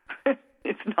wrap.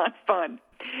 It's not fun.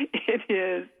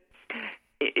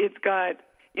 It's got,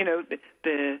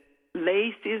 the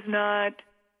lace is not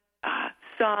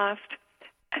soft.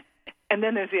 And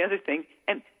then there's the other thing.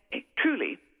 And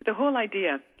truly, the whole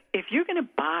idea, if you're going to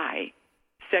buy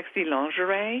sexy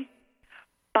lingerie,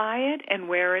 buy it and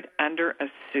wear it under a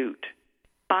suit.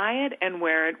 Buy it and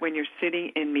wear it when you're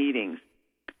sitting in meetings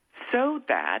so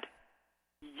that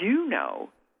you know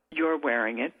you're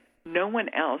wearing it. No one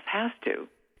else has to.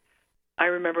 I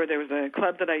remember there was a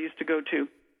club that I used to go to,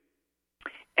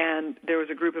 and there was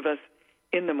a group of us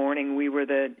in the morning. We were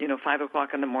the, 5 o'clock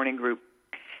in the morning group.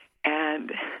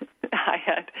 And I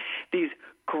had these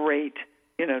great,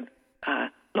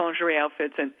 lingerie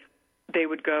outfits, and they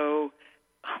would go,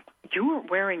 you were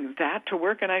wearing that to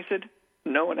work? And I said,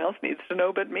 no one else needs to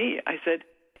know but me. I said,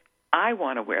 I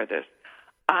want to wear this.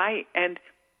 And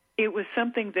it was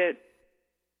something that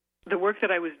the work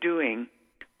that I was doing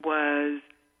was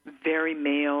very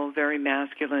male, very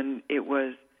masculine. It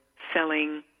was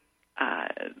selling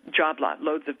job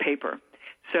loads of paper.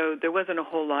 So there wasn't a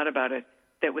whole lot about it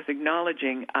that was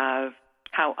acknowledging of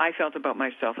how I felt about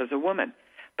myself as a woman.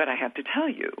 But I have to tell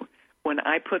you, when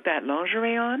I put that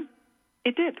lingerie on,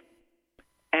 it did.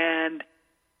 And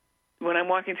when I'm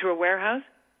walking through a warehouse,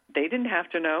 they didn't have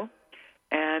to know.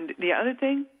 And the other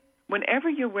thing, whenever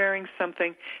you're wearing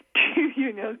something,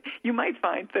 you might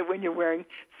find that when you're wearing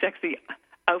sexy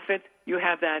outfits, you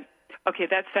have that, okay,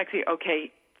 that's sexy,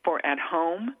 okay, for at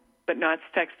home, but not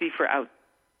sexy for out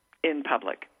in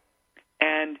public.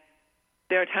 And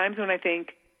there are times when I think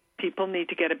people need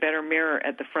to get a better mirror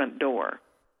at the front door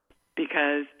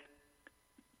because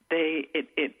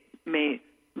it may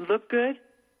look good,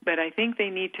 but I think they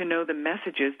need to know the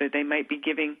messages that they might be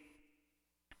giving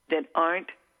that aren't,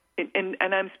 and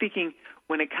I'm speaking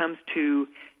when it comes to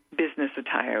business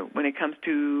attire, when it comes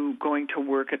to going to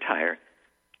work attire.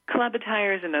 Club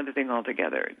attire is another thing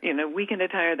altogether. Weekend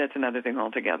attire, that's another thing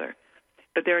altogether.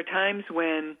 But there are times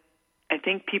when I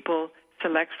think people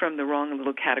select from the wrong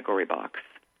little category box,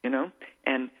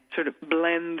 and sort of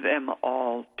blend them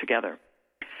all together.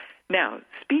 Now,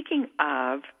 speaking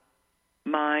of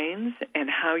minds and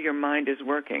how your mind is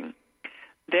working,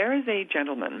 there is a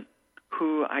gentleman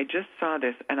who I just saw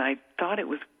this, and I thought it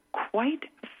was quite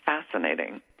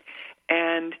fascinating.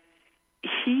 And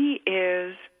he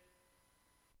is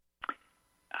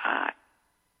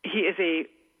a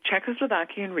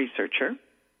Czechoslovakian researcher,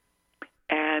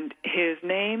 and his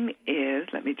name is,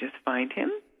 let me just find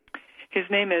him. His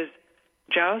name is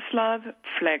Jaroslav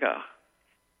Fleger,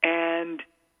 and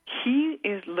he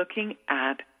is looking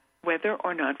at whether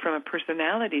or not, from a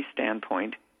personality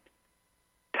standpoint,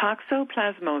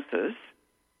 toxoplasmosis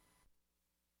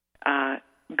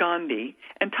gondii,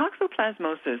 and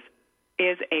toxoplasmosis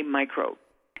is a microbe.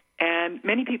 And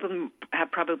many people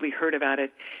have probably heard about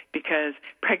it because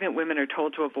pregnant women are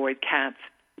told to avoid cats'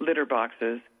 litter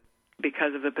boxes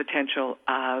because of the potential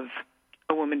of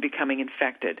a woman becoming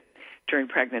infected during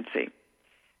pregnancy.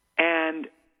 And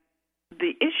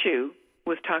the issue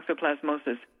with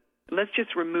toxoplasmosis, let's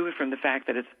just remove it from the fact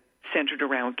that it's centered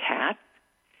around cats.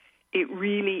 It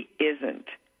really isn't.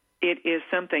 It is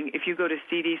something, if you go to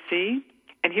CDC,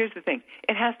 and here's the thing,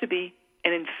 it has to be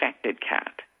an infected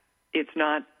cat. It's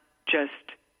not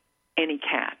just any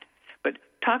cat. But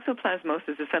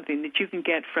toxoplasmosis is something that you can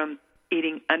get from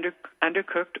eating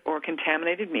undercooked or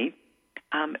contaminated meat,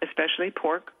 especially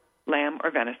pork, lamb,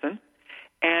 or venison.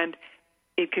 And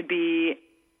it could be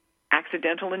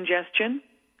accidental ingestion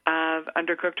of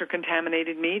undercooked or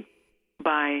contaminated meat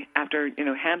after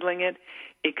handling it.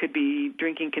 It could be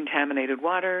drinking contaminated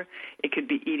water. It could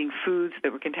be eating foods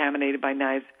that were contaminated by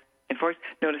knives and forks.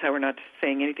 Notice how we're not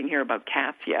saying anything here about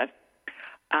cats yet.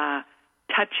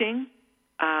 Touching,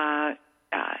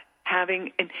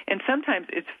 having, and sometimes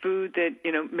it's food that,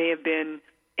 may have been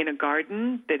in a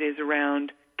garden that is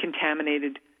around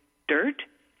contaminated dirt.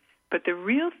 But the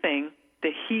real thing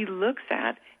that he looks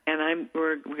at, and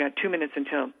we got 2 minutes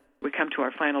until we come to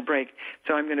our final break,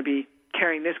 so I'm going to be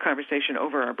carrying this conversation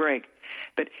over our break.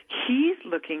 But he's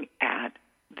looking at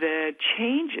the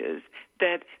changes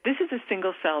that this is a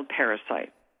single-celled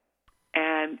parasite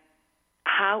and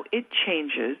how it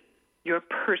changes your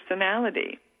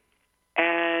personality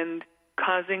and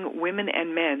causing women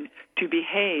and men to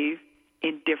behave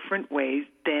in different ways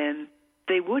than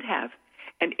they would have.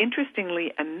 And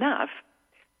interestingly enough,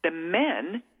 the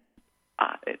men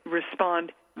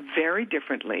respond very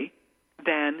differently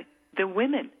than the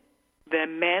women. The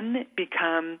men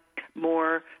become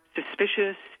more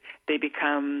suspicious, they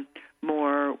become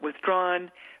more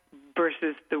withdrawn,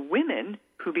 versus the women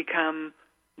who become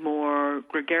more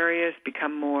gregarious,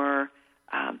 become more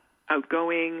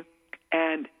outgoing,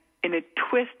 and in a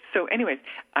twist. So anyways,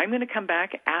 I'm going to come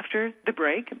back after the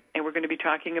break, and we're going to be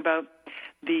talking about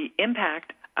the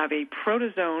impact of a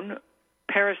protozoan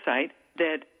parasite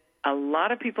that a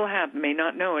lot of people may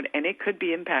not know it, and it could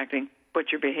be impacting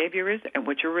what your behavior is and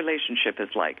what your relationship is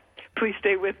like. Please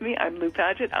stay with me. I'm Lou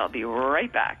Paget. I'll be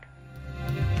right back.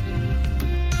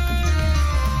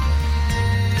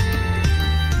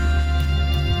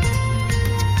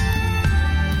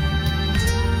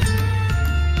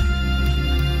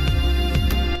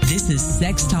 This is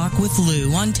Sex Talk with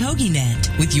Lou on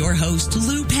TogiNet with your host,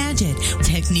 Lou Paget.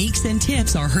 Techniques and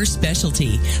tips are her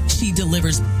specialty. She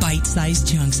delivers bite-sized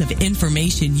chunks of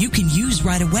information you can use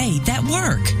right away that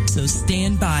work. So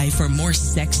stand by for more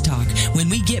sex talk when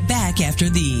we get back after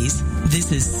these.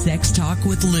 This is Sex Talk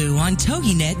with Lou on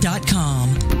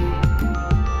TogiNet.com.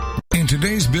 In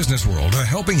today's business world, a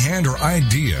helping hand or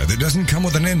idea that doesn't come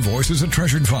with an invoice is a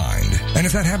treasured find. And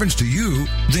if that happens to you,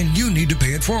 then you need to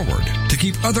pay it forward to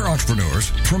keep other entrepreneurs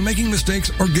from making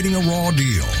mistakes or getting a raw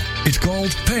deal. It's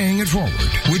called Paying It Forward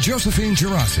with Josephine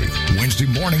Girassi. Wednesday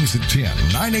mornings at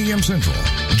 9 a.m. Central.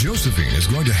 Josephine is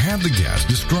going to have the guests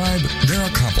describe their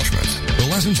accomplishments, the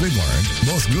lessons they've learned,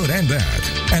 both good and bad,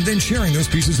 and then sharing those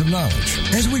pieces of knowledge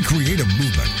as we create a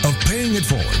movement of paying it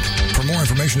forward. For more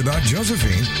information about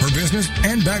Josephine, her business,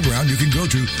 and background, you can go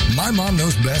to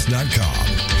mymomknowsbest.com.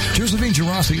 Josephine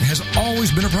Girassi has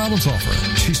always been a problem solver.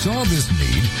 She saw this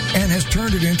need and has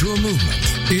turned it into a movement.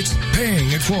 It's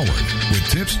Paying It Forward with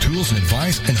tips, tools, and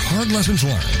advice, and hard lessons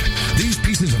learned. These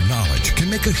pieces of knowledge can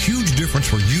make a huge difference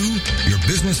for you, your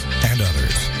business, and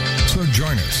others. So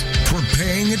join us for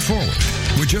Paying It Forward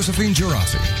with Josephine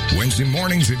Girassi. Wednesday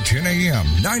mornings at 10 a.m.,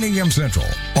 9 a.m. Central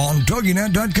on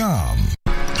TogiNet.com.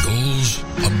 Goals,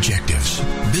 objectives,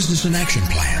 business and action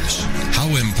plans. How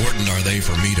important are they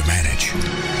for me to manage?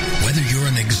 Whether you're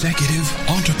an executive,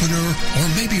 entrepreneur, or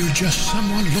maybe you're just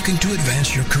someone looking to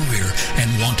advance your career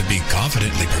and want to be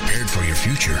confidently prepared for your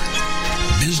future,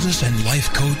 business and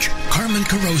life coach Carmen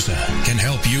Carroza can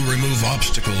help you remove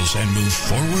obstacles and move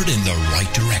forward in the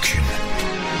right direction.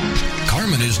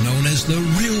 Carmen is known as the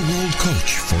real-world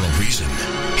coach for a reason.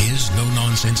 His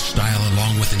no-nonsense style,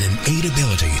 along with an innate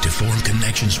ability to form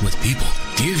connections with people,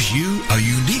 gives you a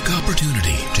unique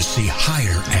opportunity to see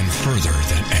higher and further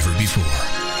than ever before.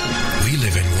 We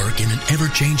live and work in an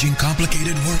ever-changing,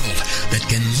 complicated world that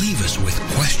can leave us with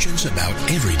questions about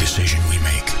every decision we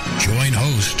make. Join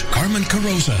host Carmen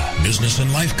Carroza, business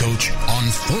and life coach,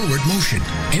 on Forward Motion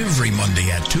every Monday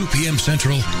at 2 p.m.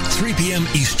 Central, 3 p.m.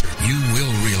 Eastern. You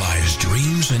will realize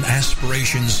dreams and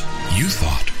aspirations you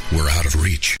thought were out of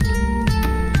reach.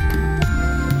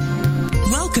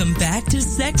 Welcome back to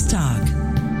Sex Talk.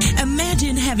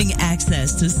 Imagine having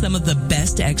access to some of the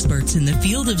best experts in the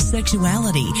field of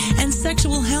sexuality and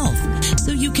sexual health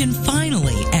so you can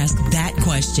finally ask that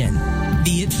question.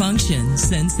 Be it function,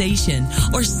 sensation,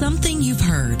 or something you've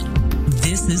heard.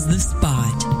 This is the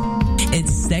spot.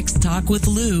 It's Sex Talk with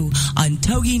Lou on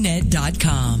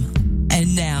TogiNet.com.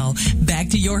 And now, back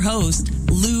to your host,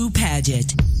 Lou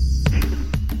Paget.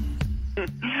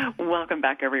 Welcome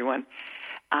back, everyone.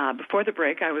 Before the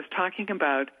break, I was talking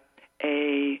about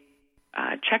a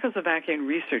Czechoslovakian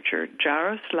researcher,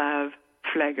 Jaroslav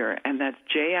Fleger, and that's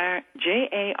J-A-R-O-S-L-A-V,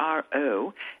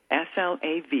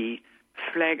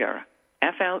 Fleger,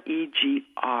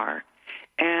 F-L-E-G-R.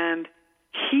 And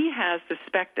he has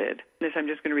suspected, this I'm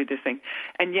just going to read this thing,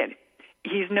 and yet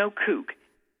he's no kook,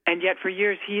 and yet for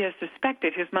years he has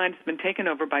suspected his mind has been taken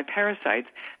over by parasites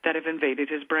that have invaded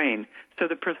his brain. So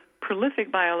the prolific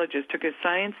biologist took his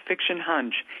science fiction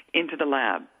hunch into the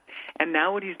lab. And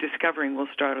now what he's discovering will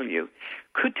startle you.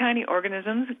 Could tiny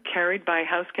organisms carried by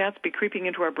house cats be creeping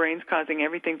into our brains, causing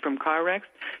everything from car wrecks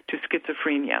to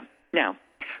schizophrenia? Now,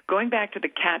 going back to the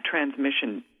cat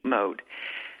transmission mode,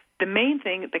 the main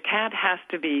thing, the cat has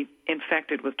to be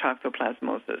infected with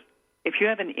toxoplasmosis. If you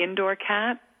have an indoor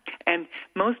cat, and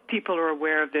most people are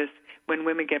aware of this, when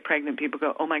women get pregnant, people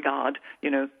go, oh my God,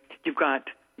 you've got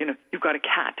a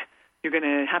cat. You're going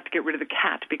to have to get rid of the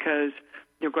cat because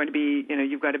you're going to be,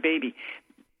 you've got a baby.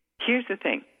 Here's the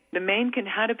thing.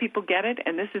 How do people get it?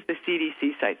 And this is the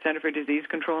CDC site, Center for Disease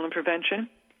Control and Prevention.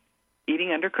 Eating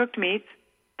undercooked meats,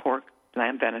 pork,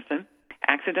 lamb, venison,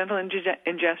 accidental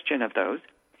ingestion of those,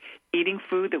 eating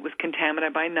food that was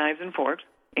contaminated by knives and forks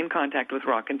in contact with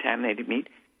raw contaminated meat,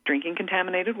 drinking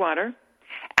contaminated water,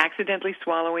 accidentally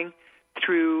swallowing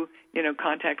through,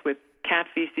 contact with cat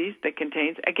feces that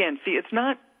contains, again, see,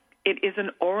 it is an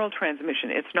oral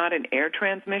transmission. It's not an air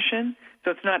transmission,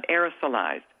 so it's not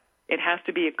aerosolized. It has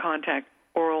to be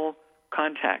oral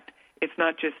contact. It's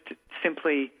not just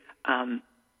simply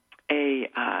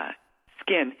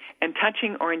skin. And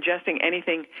touching or ingesting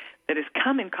anything that has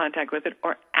come in contact with it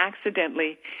or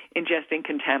accidentally ingesting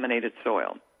contaminated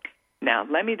soil. Now,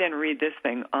 let me then read this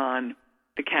thing on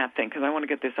the cat thing because I want to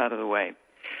get this out of the way.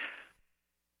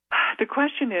 The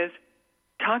question is,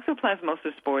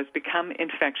 toxoplasmosis spores become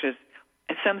infectious,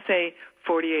 some say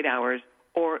 48 hours,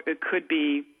 or it could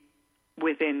be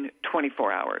within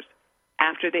 24 hours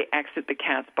after they exit the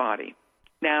cat's body.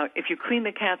 Now, if you clean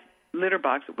the cat's litter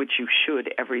box, which you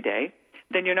should every day,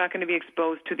 then you're not going to be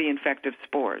exposed to the infective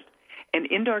spores. And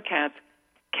indoor cats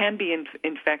can be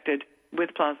infected with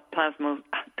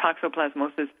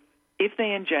toxoplasmosis if they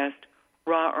ingest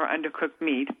raw or undercooked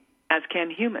meat, as can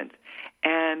humans.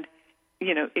 And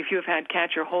if you have had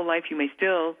cats your whole life, you may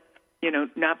still,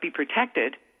 not be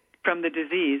protected from the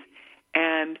disease.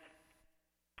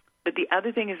 But the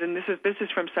other thing is, and this is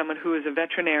from someone who is a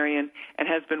veterinarian and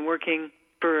has been working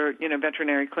for,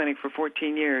 veterinary clinic for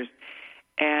 14 years.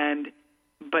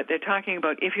 But they're talking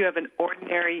about if you have an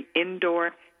ordinary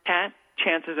indoor cat,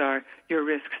 chances are your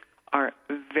risks are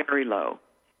very low.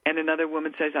 And another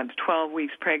woman says, I'm 12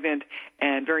 weeks pregnant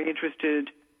and very interested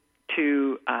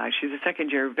to, she's a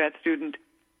second-year vet student,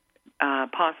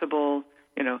 possible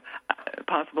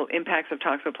impacts of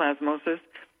toxoplasmosis.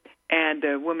 And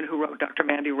the woman who wrote, Dr.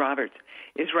 Mandy Roberts,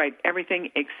 is right. Everything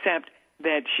except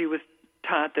that she was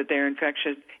taught that they're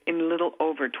infectious in a little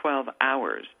over 12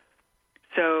 hours.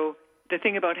 So the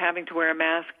thing about having to wear a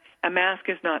mask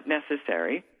is not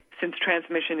necessary since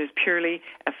transmission is purely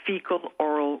a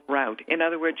fecal-oral route. In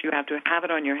other words, you have to have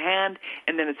it on your hand,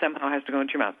 and then it somehow has to go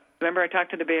into your mouth. Remember I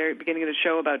talked at the very beginning of the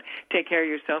show about take care of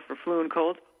yourself for flu and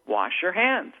cold? Wash your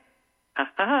hands.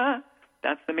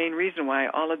 That's the main reason why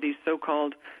all of these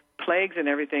so-called plagues and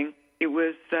everything, it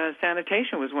was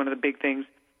sanitation was one of the big things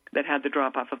that had the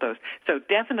drop-off of those. So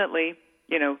definitely,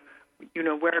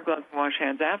 wear gloves and wash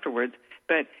hands afterwards.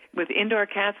 But with indoor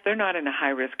cats, they're not in a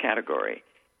high-risk category.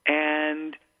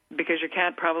 And because your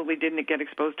cat probably didn't get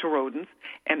exposed to rodents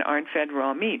and aren't fed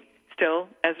raw meat. Still,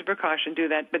 as a precaution, do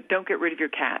that, but don't get rid of your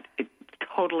cat. It's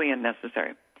totally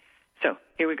unnecessary. So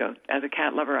here we go. As a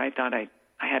cat lover, I thought I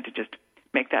had to just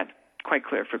make that quite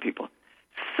clear for people.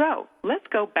 So let's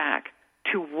go back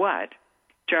to what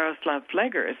Jaroslav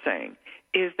Fleger is saying,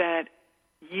 is that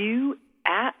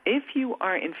if you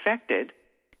are infected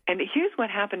And here's what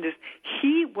happened is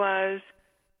he was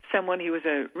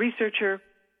a researcher,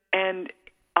 and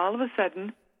all of a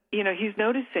sudden, he's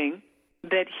noticing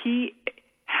that he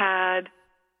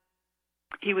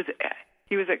was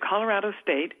at Colorado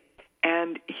State,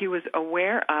 and he was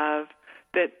aware of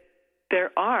that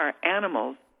there are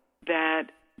animals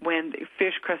that when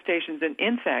fish, crustaceans, and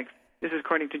insects, this is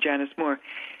according to Janice Moore,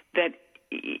 that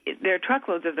there are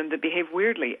truckloads of them that behave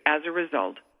weirdly as a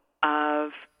result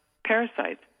of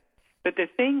parasites. But the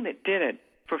thing that did it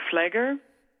for Phleger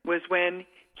was when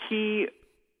he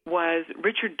was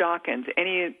Richard Dawkins.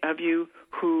 Any of you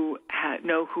who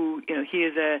know who, he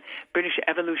is a British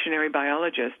evolutionary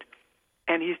biologist,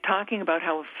 and he's talking about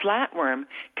how a flatworm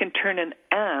can turn an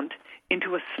ant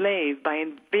into a slave by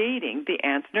invading the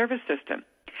ant's nervous system.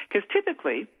 Because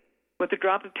typically, with a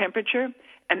drop of temperature,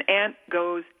 an ant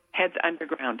heads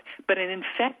underground. But an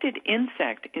infected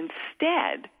insect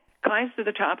instead climbs to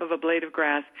the top of a blade of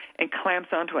grass and clamps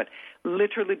onto it,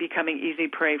 literally becoming easy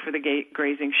prey for the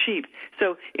grazing sheep.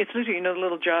 So it's literally, the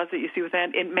little jaws that you see with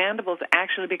ants, mandibles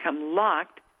actually become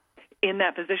locked in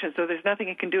that position. So there's nothing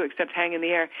it can do except hang in the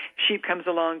air. Sheep comes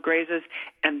along, grazes,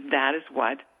 and that is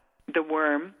what the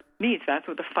worm needs. That's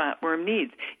what the flatworm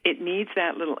needs. It needs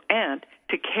that little ant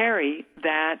to carry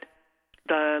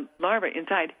the larva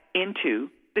inside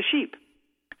into the sheep.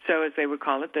 So as they would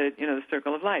call it, the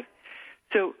circle of life.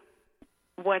 So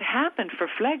what happened for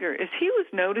Phleger is he was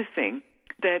noticing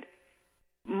that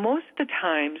most of the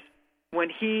times when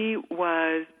he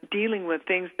was dealing with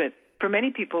things that for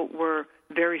many people were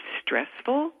very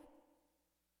stressful,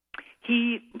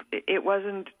 he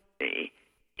wasn't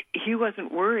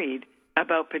worried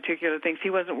about particular things. He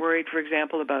wasn't worried, for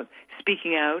example, about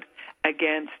speaking out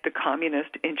against the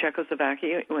communists in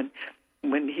Czechoslovakia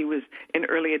when he was in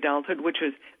early adulthood, which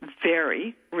was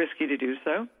very risky to do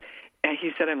so. And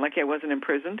he said, I'm lucky I wasn't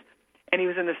imprisoned. And he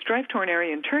was in the strife-torn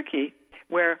area in Turkey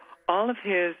where all of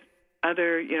his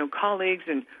other, colleagues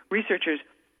and researchers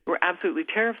were absolutely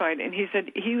terrified. And he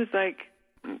said he was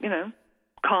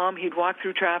calm. He'd walk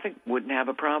through traffic, wouldn't have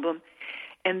a problem.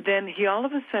 And then he all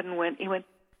of a sudden went,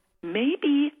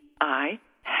 maybe I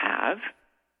have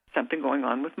something going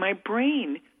on with my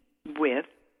brain with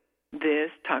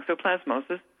this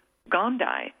Toxoplasmosis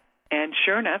gondii. And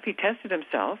sure enough, he tested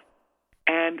himself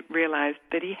and realized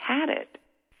that he had it.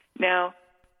 Now,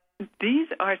 these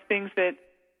are things that,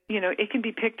 it can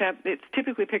be picked up. It's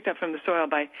typically picked up from the soil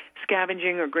by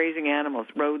scavenging or grazing animals,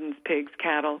 rodents, pigs,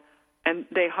 cattle, and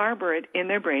they harbor it in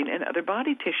their brain and other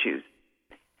body tissues.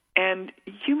 And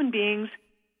human beings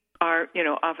are,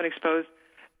 often exposed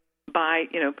by,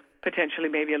 potentially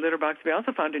maybe a litter box. We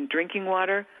also found in drinking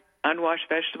water, unwashed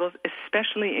vegetables,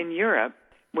 especially in Europe,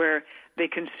 where they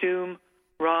consume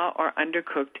raw or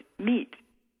undercooked meat.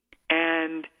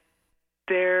 And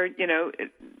they're,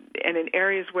 and in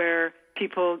areas where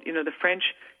people, the French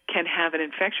can have an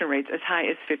infection rate as high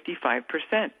as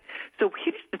 55%. So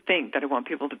here's the thing that I want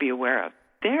people to be aware of.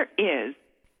 There is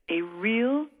a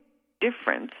real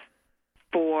difference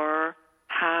for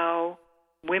how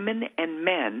women and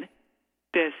men,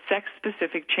 the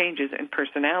sex-specific changes in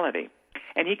personality.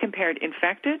 And he compared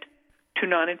infected to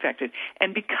non-infected.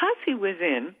 And because he was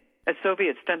in a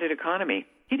Soviet-stunted economy,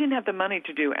 he didn't have the money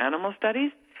to do animal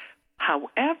studies.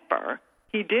 However,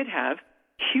 he did have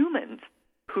humans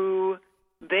who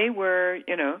they were,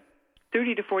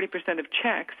 30 to 40% of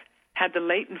Czechs had the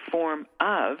latent form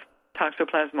of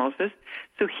toxoplasmosis.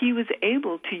 So he was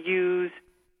able to use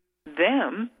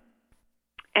them,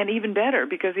 and even better,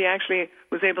 because he actually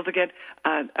was able to get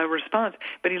a response.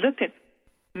 But he looked at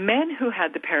men who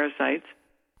had the parasites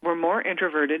were more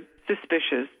introverted,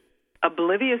 suspicious,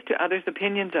 oblivious to others'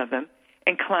 opinions of them,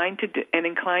 inclined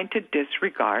to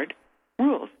disregard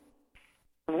rules.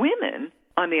 Women,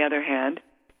 on the other hand,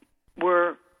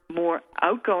 were more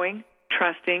outgoing,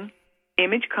 trusting,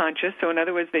 image-conscious, so in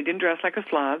other words, they didn't dress like a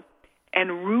Slav,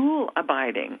 and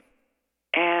rule-abiding.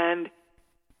 And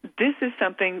this is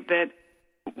something that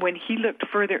when he looked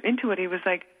further into it, he was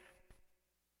like,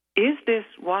 is this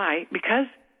why? Because,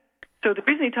 so the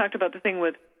reason he talked about the thing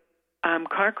with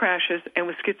car crashes and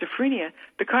with schizophrenia,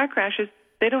 the car crashes,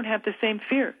 they don't have the same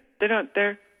fear.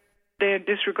 They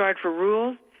disregard for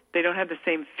rules. They don't have the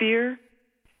same fear.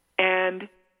 And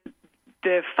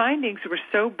the findings were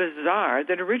so bizarre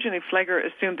that originally Phleger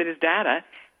assumed that his data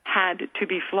had to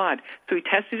be flawed. So he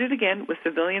tested it again with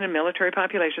civilian and military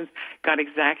populations, got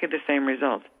exactly the same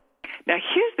results. Now,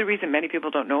 here's the reason many people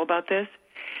don't know about this.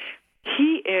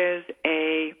 He is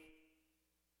a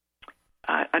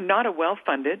not a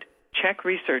well-funded Czech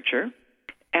researcher,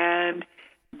 and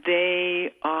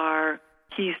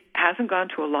he hasn't gone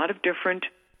to a lot of different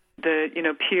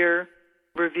peer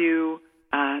review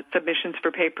submissions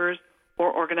for papers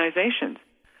or organizations.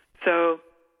 So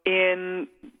the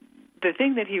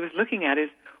thing that he was looking at is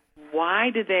why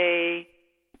do they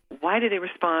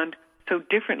respond so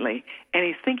differently? And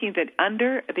he's thinking that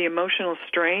under the emotional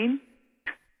strain,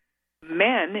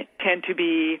 men tend to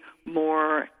be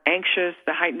more anxious.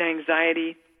 The heightened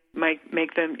anxiety might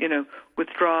make them,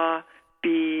 withdraw,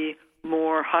 be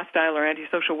more hostile or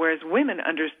antisocial, whereas women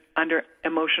under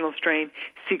emotional strain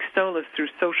seek solace through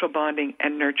social bonding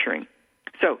and nurturing.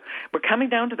 So we're coming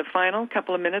down to the final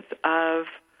couple of minutes of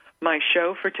my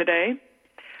show for today.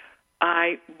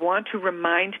 I want to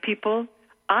remind people,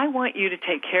 I want you to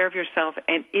take care of yourself,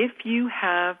 and if you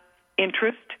have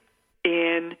interest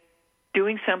in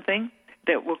doing something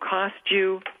that will cost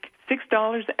you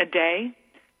 $6 a day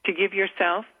to give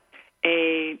yourself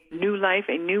a new life,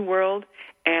 a new world,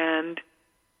 and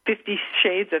 50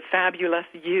 shades of fabulous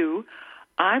you,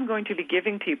 I'm going to be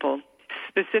giving people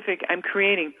I'm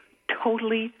creating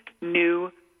totally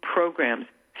new programs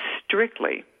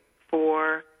strictly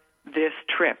for this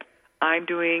trip. I'm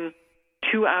doing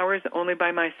 2 hours only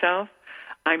by myself.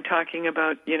 I'm talking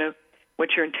about,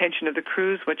 what's your intention of the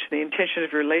cruise, what's the intention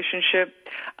of your relationship.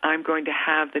 I'm going to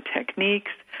have the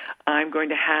techniques. I'm going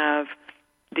to have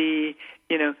the,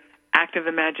 active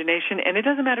imagination. And it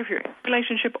doesn't matter if you're in a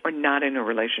relationship or not in a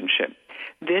relationship.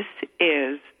 This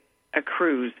is a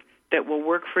cruise that will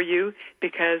work for you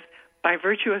because by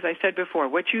virtue, as I said before,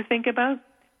 what you think about,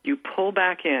 you pull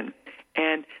back in.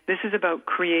 And this is about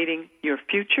creating your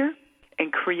future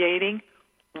and creating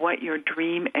what your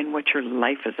dream and what your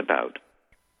life is about.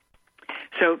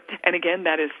 So, and again,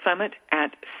 that is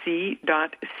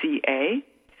summit@sea.ca.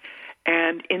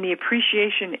 And in the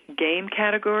appreciation game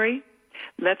category,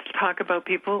 let's talk about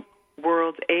people.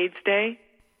 World AIDS Day.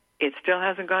 It still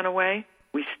hasn't gone away.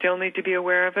 We still need to be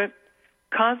aware of it.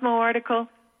 Cosmo article,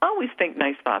 always think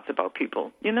nice thoughts about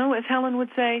people. As Helen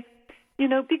would say,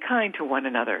 be kind to one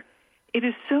another. It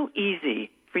is so easy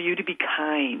for you to be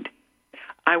kind.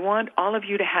 I want all of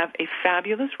you to have a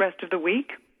fabulous rest of the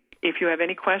week. If you have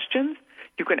any questions,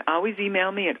 you can always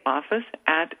email me at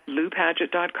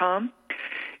office@loupadgett.com.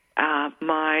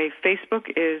 My Facebook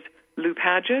is Lou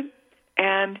Padgett.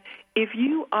 And if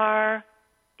you are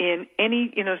in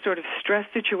any, sort of stress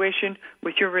situation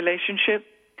with your relationship,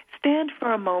 stand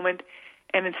for a moment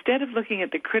and instead of looking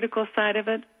at the critical side of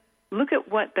it, look at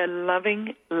what the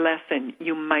loving lesson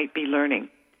you might be learning.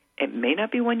 It may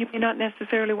not be one you may not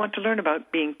necessarily want to learn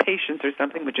about, being patient or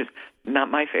something, which is not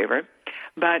my favorite,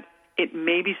 but it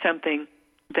may be something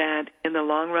that in the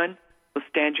long run will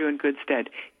stand you in good stead.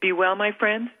 Be well, my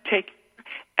friends. Take care,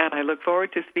 and I look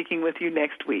forward to speaking with you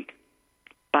next week.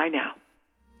 Bye now.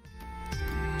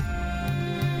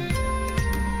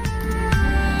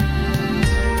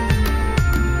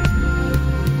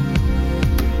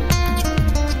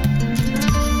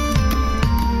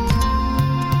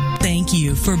 Thank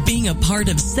you for being a part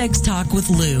of Sex Talk with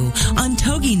Lou on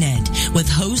TogiNet with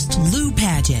host Lou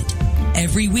Padgett.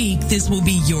 Every week, this will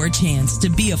be your chance to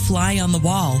be a fly on the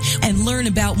wall and learn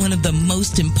about one of the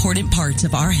most important parts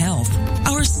of our health,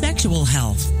 our sexual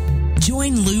health.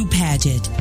 Join Lou Padgett